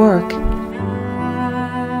good work,